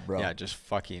fucking wrap, bro. Yeah, just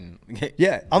fucking.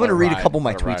 Yeah, I'm gonna read a couple of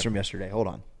my let it tweets ride. from yesterday. Hold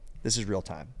on, this is real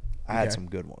time. I had some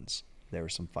good ones. There were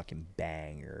some fucking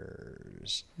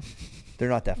bangers. They're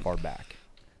not that far back.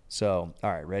 So,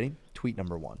 all right, ready? Tweet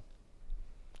number 1.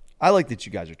 I like that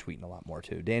you guys are tweeting a lot more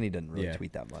too. Danny doesn't really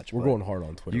tweet that much. We're but going hard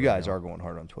on Twitter. You right guys now. are going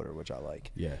hard on Twitter, which I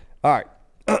like. Yeah. All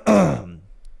right.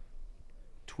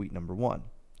 Tweet number 1.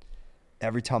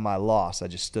 Every time I lost, I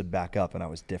just stood back up and I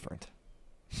was different.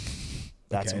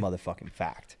 That's a motherfucking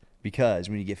fact. Because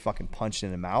when you get fucking punched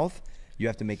in the mouth, you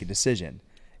have to make a decision.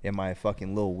 Am I a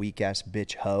fucking little weak ass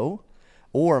bitch hoe?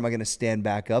 Or am I going to stand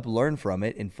back up, learn from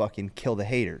it, and fucking kill the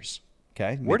haters?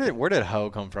 Okay. Where did hoe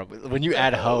come from? When you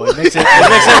add hoe, it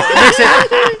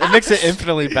makes it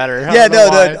infinitely better. Yeah,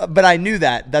 no, but I knew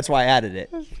that. That's why I added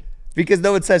it. Because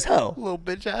no one says hoe. Little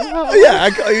bitch ass hoe. Yeah,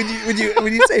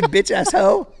 when you say bitch ass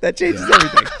hoe, that changes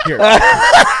everything. Here,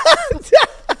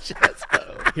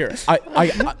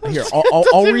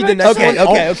 I'll read the next one.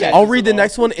 Okay. I'll read the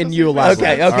next one and you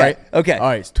elaborate. Okay. All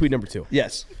right, it's tweet number 2.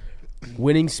 Yes.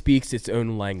 Winning speaks its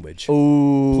own language.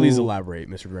 Ooh. Please elaborate,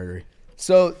 Mr. Gregory.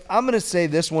 So I'm gonna say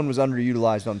this one was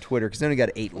underutilized on Twitter because they only got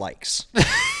 8 likes.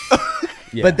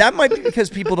 Yeah. But that might be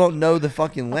because people don't know the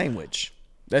fucking language.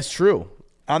 That's true.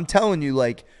 I'm telling you,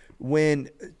 like, when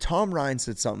Tom Ryan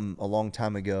said something a long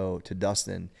time ago to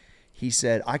Dustin, he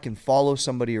said, I can follow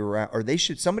somebody around, or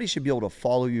somebody should be able to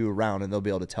follow you around and they'll be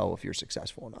able to tell if you're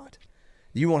successful or not.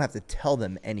 You won't have to tell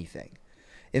them anything.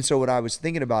 And so what I was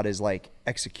thinking about is like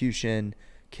execution,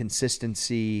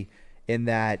 consistency, in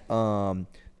that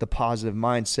the positive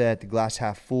mindset, the glass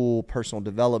half full, personal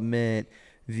development,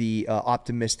 the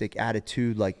optimistic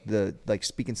attitude, like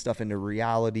speaking stuff into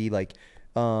reality, like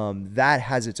that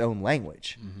has its own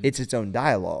language. It's its own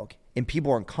dialogue. And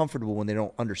people are uncomfortable when they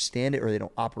don't understand it or they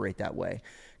don't operate that way.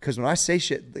 Because when I say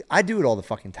shit, I do it all the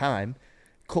fucking time.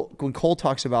 When Cole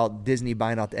talks about Disney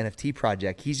buying out the NFT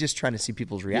project, he's just trying to see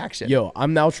people's reaction. Yo,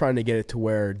 I'm now trying to get it to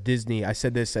where Disney, I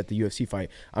said this at the UFC fight,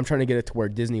 I'm trying to get it to where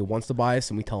Disney wants to buy us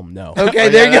and we tell them no. Okay,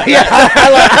 there you go. Yeah,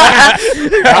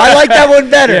 I like that one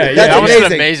better. Yeah, That's that was amazing.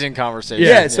 an amazing conversation.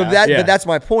 Yeah, so Yeah. but that's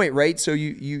my point, right? So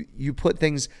you put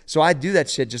things, so I do that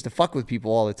shit just to fuck with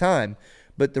people all the time.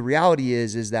 But the reality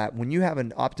is that when you have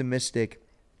an optimistic,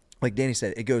 like Danny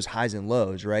said, it goes highs and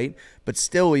lows, right? But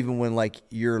still, even when like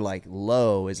your like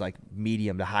low is like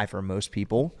medium to high for most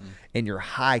people, and your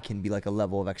high can be like a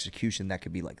level of execution that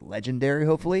could be like legendary,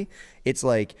 hopefully. It's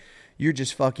like you're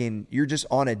just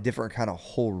on a different kind of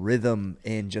whole rhythm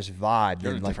and just vibe.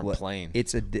 You're than in a like different what plane.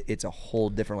 it's a whole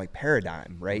different like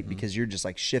paradigm, right? Because you're just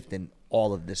like shifting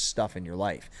all of this stuff in your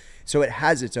life. So it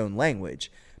has its own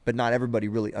language, but not everybody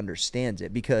really understands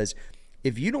it, because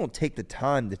if you don't take the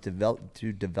time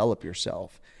to develop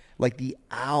yourself, like the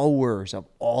hours of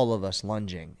all of us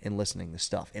lunging and listening to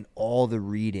stuff and all the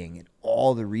reading and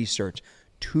all the research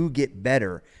to get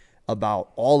better about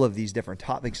all of these different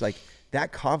topics, like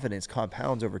that confidence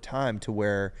compounds over time to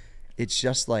where it's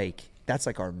just like, that's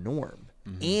like our norm.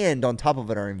 And on top of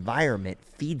it, our environment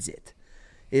feeds it.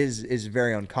 Is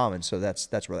very uncommon, so that's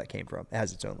where that came from. It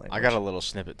has its own language. I got a little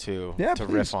snippet too Yeah, to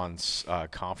please. riff on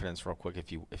confidence real quick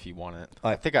if you want it.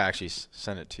 I think I actually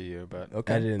sent it to you, but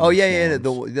Okay. Oh yeah,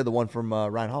 the one from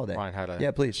Ryan Holiday. Ryan had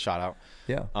a please shout out.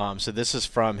 Yeah. So this is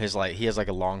from his he has like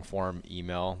a long form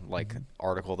email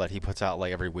article that he puts out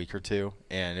like every week or two,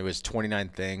 and it was 29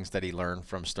 things that he learned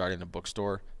from starting a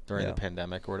bookstore during the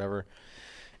pandemic or whatever.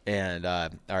 And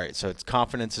all right, so it's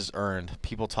confidence is earned.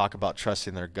 People talk about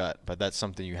trusting their gut, but that's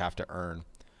something you have to earn.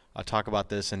 I talk about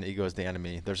this in Ego is the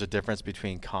Enemy. There's a difference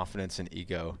between confidence and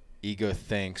ego. Ego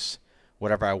thinks,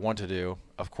 whatever I want to do,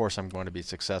 of course I'm going to be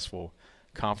successful.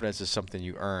 Confidence is something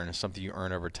you earn. It's something you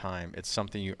earn over time. It's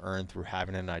something you earn through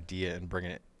having an idea and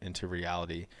bringing it into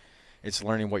reality. It's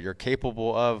learning what you're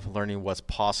capable of, learning what's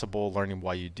possible, learning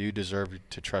why you do deserve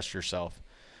to trust yourself.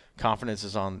 Confidence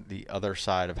is on the other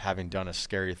side of having done a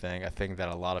scary thing, a thing that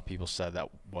a lot of people said that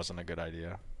wasn't a good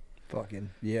idea. Fucking,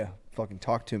 yeah. Fucking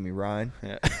talk to me, Ryan.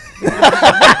 Yeah.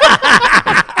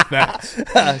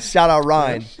 Shout out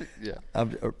Ryan.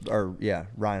 Yeah.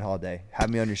 Ryan Holiday. Have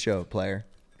me on your show, player.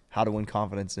 How to win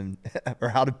confidence or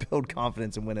how to build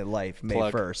confidence and win at life. May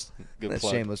 1st. Good That's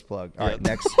plug. shameless plug. All Yep. right,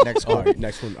 next All one. right,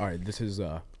 next one. All right, this is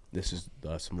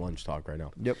some lunch talk right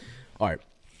now. Yep. All right,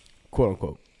 quote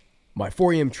unquote. My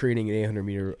 4 a.m. training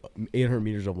and 800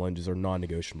 meters of lunges are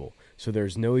non-negotiable. So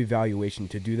there's no evaluation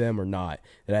to do them or not.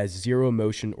 That has zero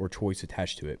emotion or choice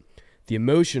attached to it. The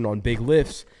emotion on big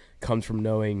lifts comes from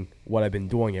knowing what I've been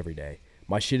doing every day.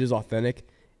 My shit is authentic.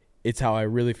 It's how I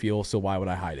really feel. So why would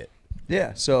I hide it?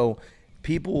 Yeah. So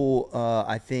people,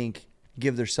 I think,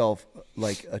 give themselves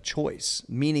like a choice,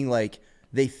 meaning like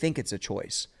they think it's a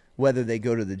choice, whether they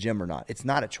go to the gym or not. It's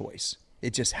not a choice.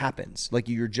 It just happens. Like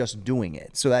you're just doing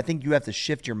it. So I think you have to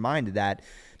shift your mind to that,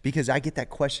 because I get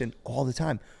that question all the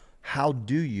time. How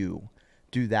do you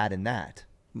do that and that?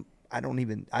 I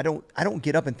don't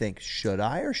get up and think, should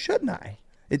I or shouldn't I?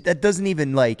 That doesn't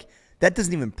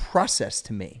even process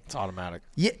to me. It's automatic.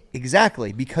 Yeah,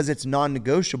 exactly, because it's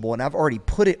non-negotiable, and I've already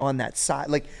put it on that side.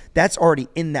 Like that's already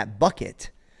in that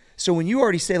bucket. So when you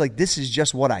already say like, this is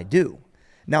just what I do.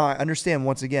 Now I understand,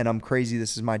 once again, I'm crazy.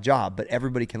 This is my job, but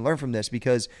everybody can learn from this,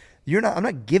 because I'm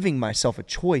not giving myself a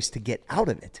choice to get out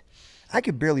of it. I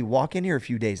could barely walk in here a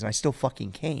few days and I still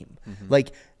fucking came. Mm-hmm.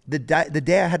 Like the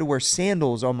day I had to wear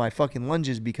sandals on my fucking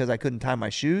lunges because I couldn't tie my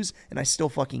shoes, and I still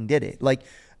fucking did it. Like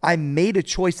I made a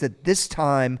choice that this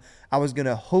time I was going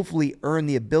to hopefully earn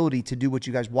the ability to do what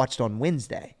you guys watched on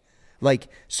Wednesday. Like,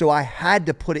 so I had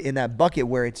to put it in that bucket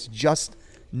where it's just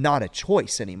not a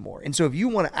choice anymore. And so if you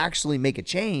want to actually make a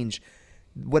change,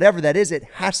 whatever that is, it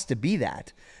has to be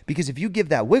that. Because if you give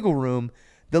that wiggle room,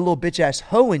 the little bitch ass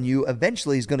hoe in you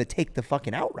eventually is going to take the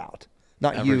fucking out route.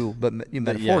 Not you, but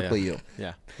metaphorically you.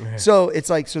 Yeah. So it's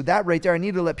like, so that right there, I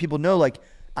need to let people know, like,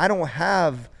 I don't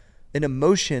have an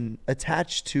emotion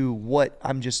attached to what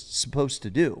I'm just supposed to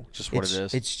do. Just what it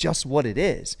is. It's just what it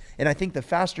is. And I think the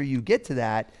faster you get to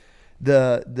that,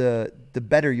 the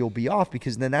better you'll be off,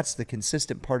 because then that's the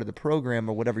consistent part of the program,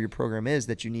 or whatever your program is,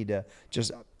 that you need to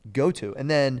just go to. And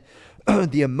then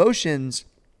the emotions,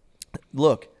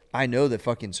 look, I know that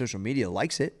fucking social media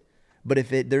likes it, but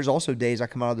there's also days I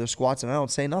come out of those squats and I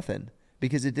don't say nothing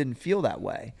because it didn't feel that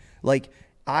way. Like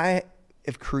I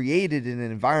have created an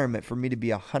environment for me to be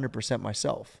 100%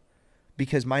 myself,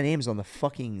 because my name's on the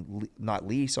fucking, not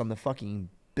lease, on the fucking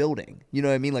building. You know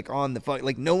what I mean? Like on the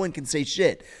like no one can say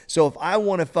shit. So if I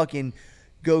want to fucking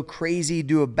go crazy,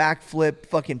 do a backflip,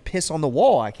 fucking piss on the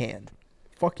wall, I can.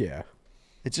 Fuck yeah.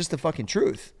 It's just the fucking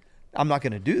truth. I'm not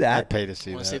going to do that. I'd pay to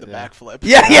see I want that. to see the backflip.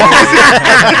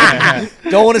 Yeah.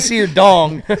 Don't want to see your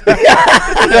dong.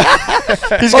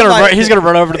 He's gonna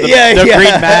run over to the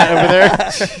green mat over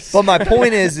there. But my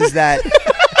point is that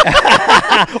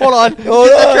Hold on.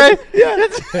 Yeah.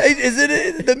 Hey, is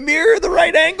it the mirror the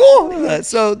right angle?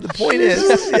 So the point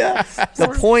is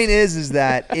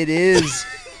that it is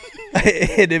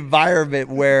an environment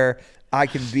where I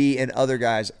can be, and other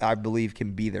guys I believe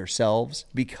can be themselves,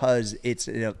 because it's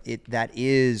that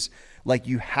is like,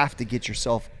 you have to get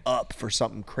yourself up for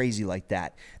something crazy like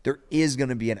that. There is going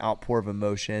to be an outpour of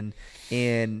emotion,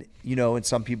 and and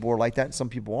some people are like that and some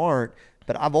people aren't.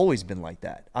 But I've always been like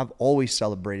that. I've always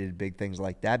celebrated big things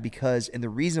like that, and the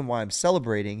reason why I'm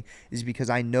celebrating is because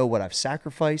I know what I've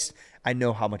sacrificed. I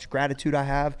know how much gratitude I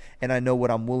have, and I know what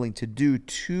I'm willing to do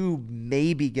to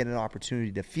maybe get an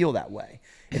opportunity to feel that way.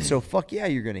 And so, fuck yeah,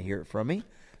 you're going to hear it from me,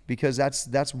 because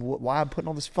that's why I'm putting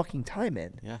all this fucking time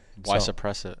in. Yeah. Why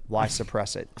suppress it? Why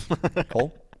suppress it?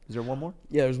 Cole, is there one more?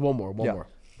 Yeah, there's one more. Yeah. All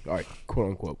right,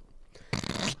 quote unquote.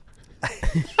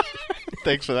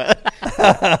 Thanks for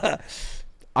that.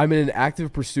 I'm in an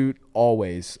active pursuit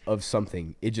always of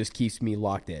something. It just keeps me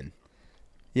locked in.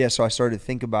 Yeah, so I started to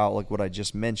think about like what I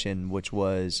just mentioned, which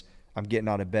was I'm getting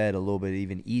out of bed a little bit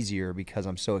even easier because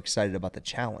I'm so excited about the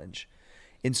challenge.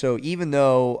 And so even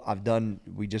though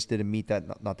we just did a meet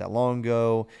that not that long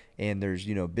ago, and there's,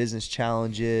 business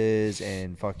challenges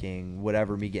and fucking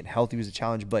whatever, me getting healthy was a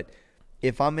challenge. But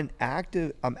if I'm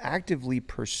actively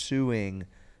pursuing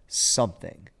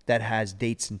something that has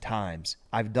dates and times,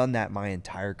 I've done that my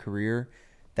entire career,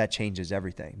 that changes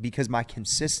everything, because my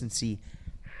consistency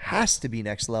has to be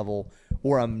next level,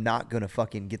 or I'm not going to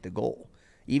fucking get the goal.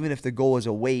 Even if the goal is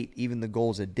a weight, even the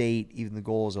goal is a date, even the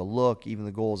goal is a look, even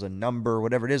the goal is a number,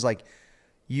 whatever it is, like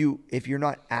if you're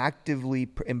not actively,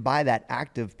 and by that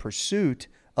active pursuit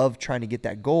of trying to get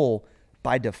that goal,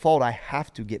 by default, I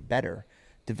have to get better,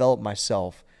 develop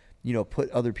myself, put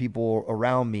other people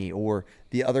around me, or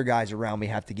the other guys around me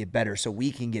have to get better so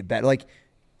we can get better. Like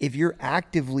if you're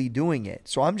actively doing it,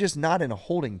 so I'm just not in a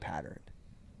holding pattern.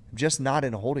 I'm just not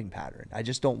in a holding pattern. I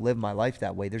just don't live my life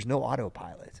that way. There's no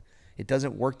autopilot. It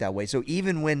doesn't work that way. So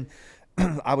even when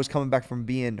I was coming back from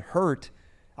being hurt,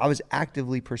 I was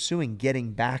actively pursuing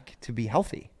getting back to be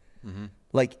healthy. Mm-hmm.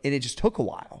 And it just took a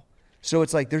while. So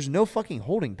it's like there's no fucking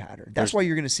holding pattern. That's why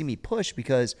you're going to see me push,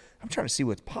 because I'm trying to see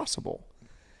what's possible.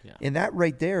 Yeah. And that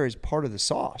right there is part of the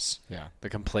sauce. Yeah. The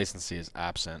complacency is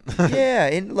absent. Yeah.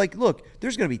 And look,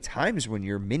 there's going to be times when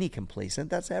you're mini complacent.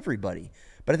 That's everybody.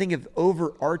 But I think if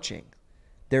overarching,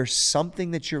 there's something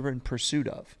that you're in pursuit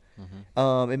of.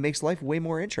 Mm-hmm. It makes life way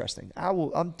more interesting.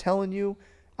 I'm telling you,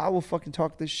 I will fucking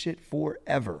talk this shit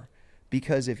forever,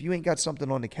 because if you ain't got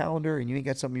something on the calendar and you ain't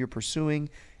got something you're pursuing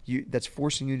that's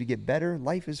forcing you to get better,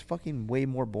 life is fucking way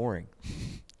more boring.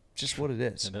 Just what it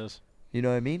is. It is. You know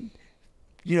what I mean?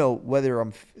 Whether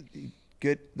I'm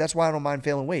good, that's why I don't mind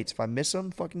failing weights. If I miss them,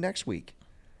 fucking next week.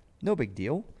 No big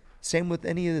deal. Same with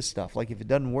any of this stuff. Like if it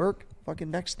doesn't work, fucking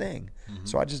next thing. Mm-hmm.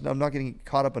 So I'm not getting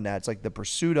caught up in that. It's like the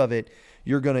pursuit of it.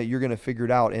 You're gonna figure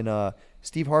it out. And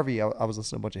Steve Harvey, I was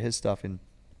listening to a bunch of his stuff, and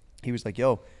he was like,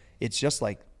 "Yo, it's just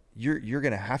like you're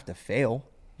gonna have to fail.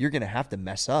 You're gonna have to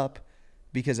mess up,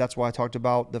 because that's why I talked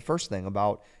about the first thing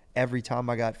about every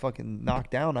time I got fucking knocked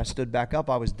down, I stood back up.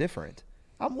 I was different.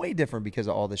 I'm way different because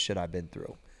of all this shit I've been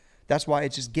through. That's why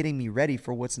it's just getting me ready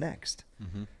for what's next.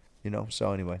 Mm-hmm.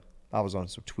 So anyway, I was on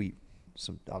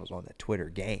I was on that Twitter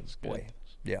game, boy.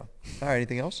 Yeah. All right.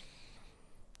 Anything else?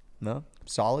 No?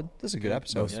 Solid? This is a good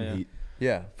episode. Heat.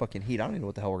 Yeah. Fucking heat. I don't even know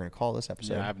what the hell we're going to call this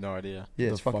episode. Yeah, I have no idea. Yeah,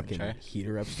 the it's fucking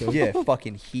heater episode. Yeah,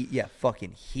 fucking heat. Yeah,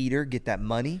 fucking heater. Get that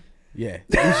money. Yeah.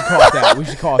 We should call it that. We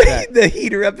should call it that. The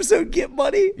heater episode, get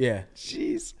money? Yeah.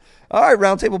 Jeez. All right,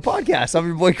 Roundtable Podcast. I'm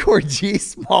your boy Cory G,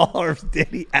 Small Arms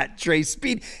Danny at Trey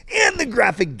Speed, and the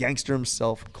graphic gangster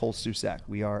himself, Cole Susak.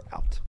 We are out.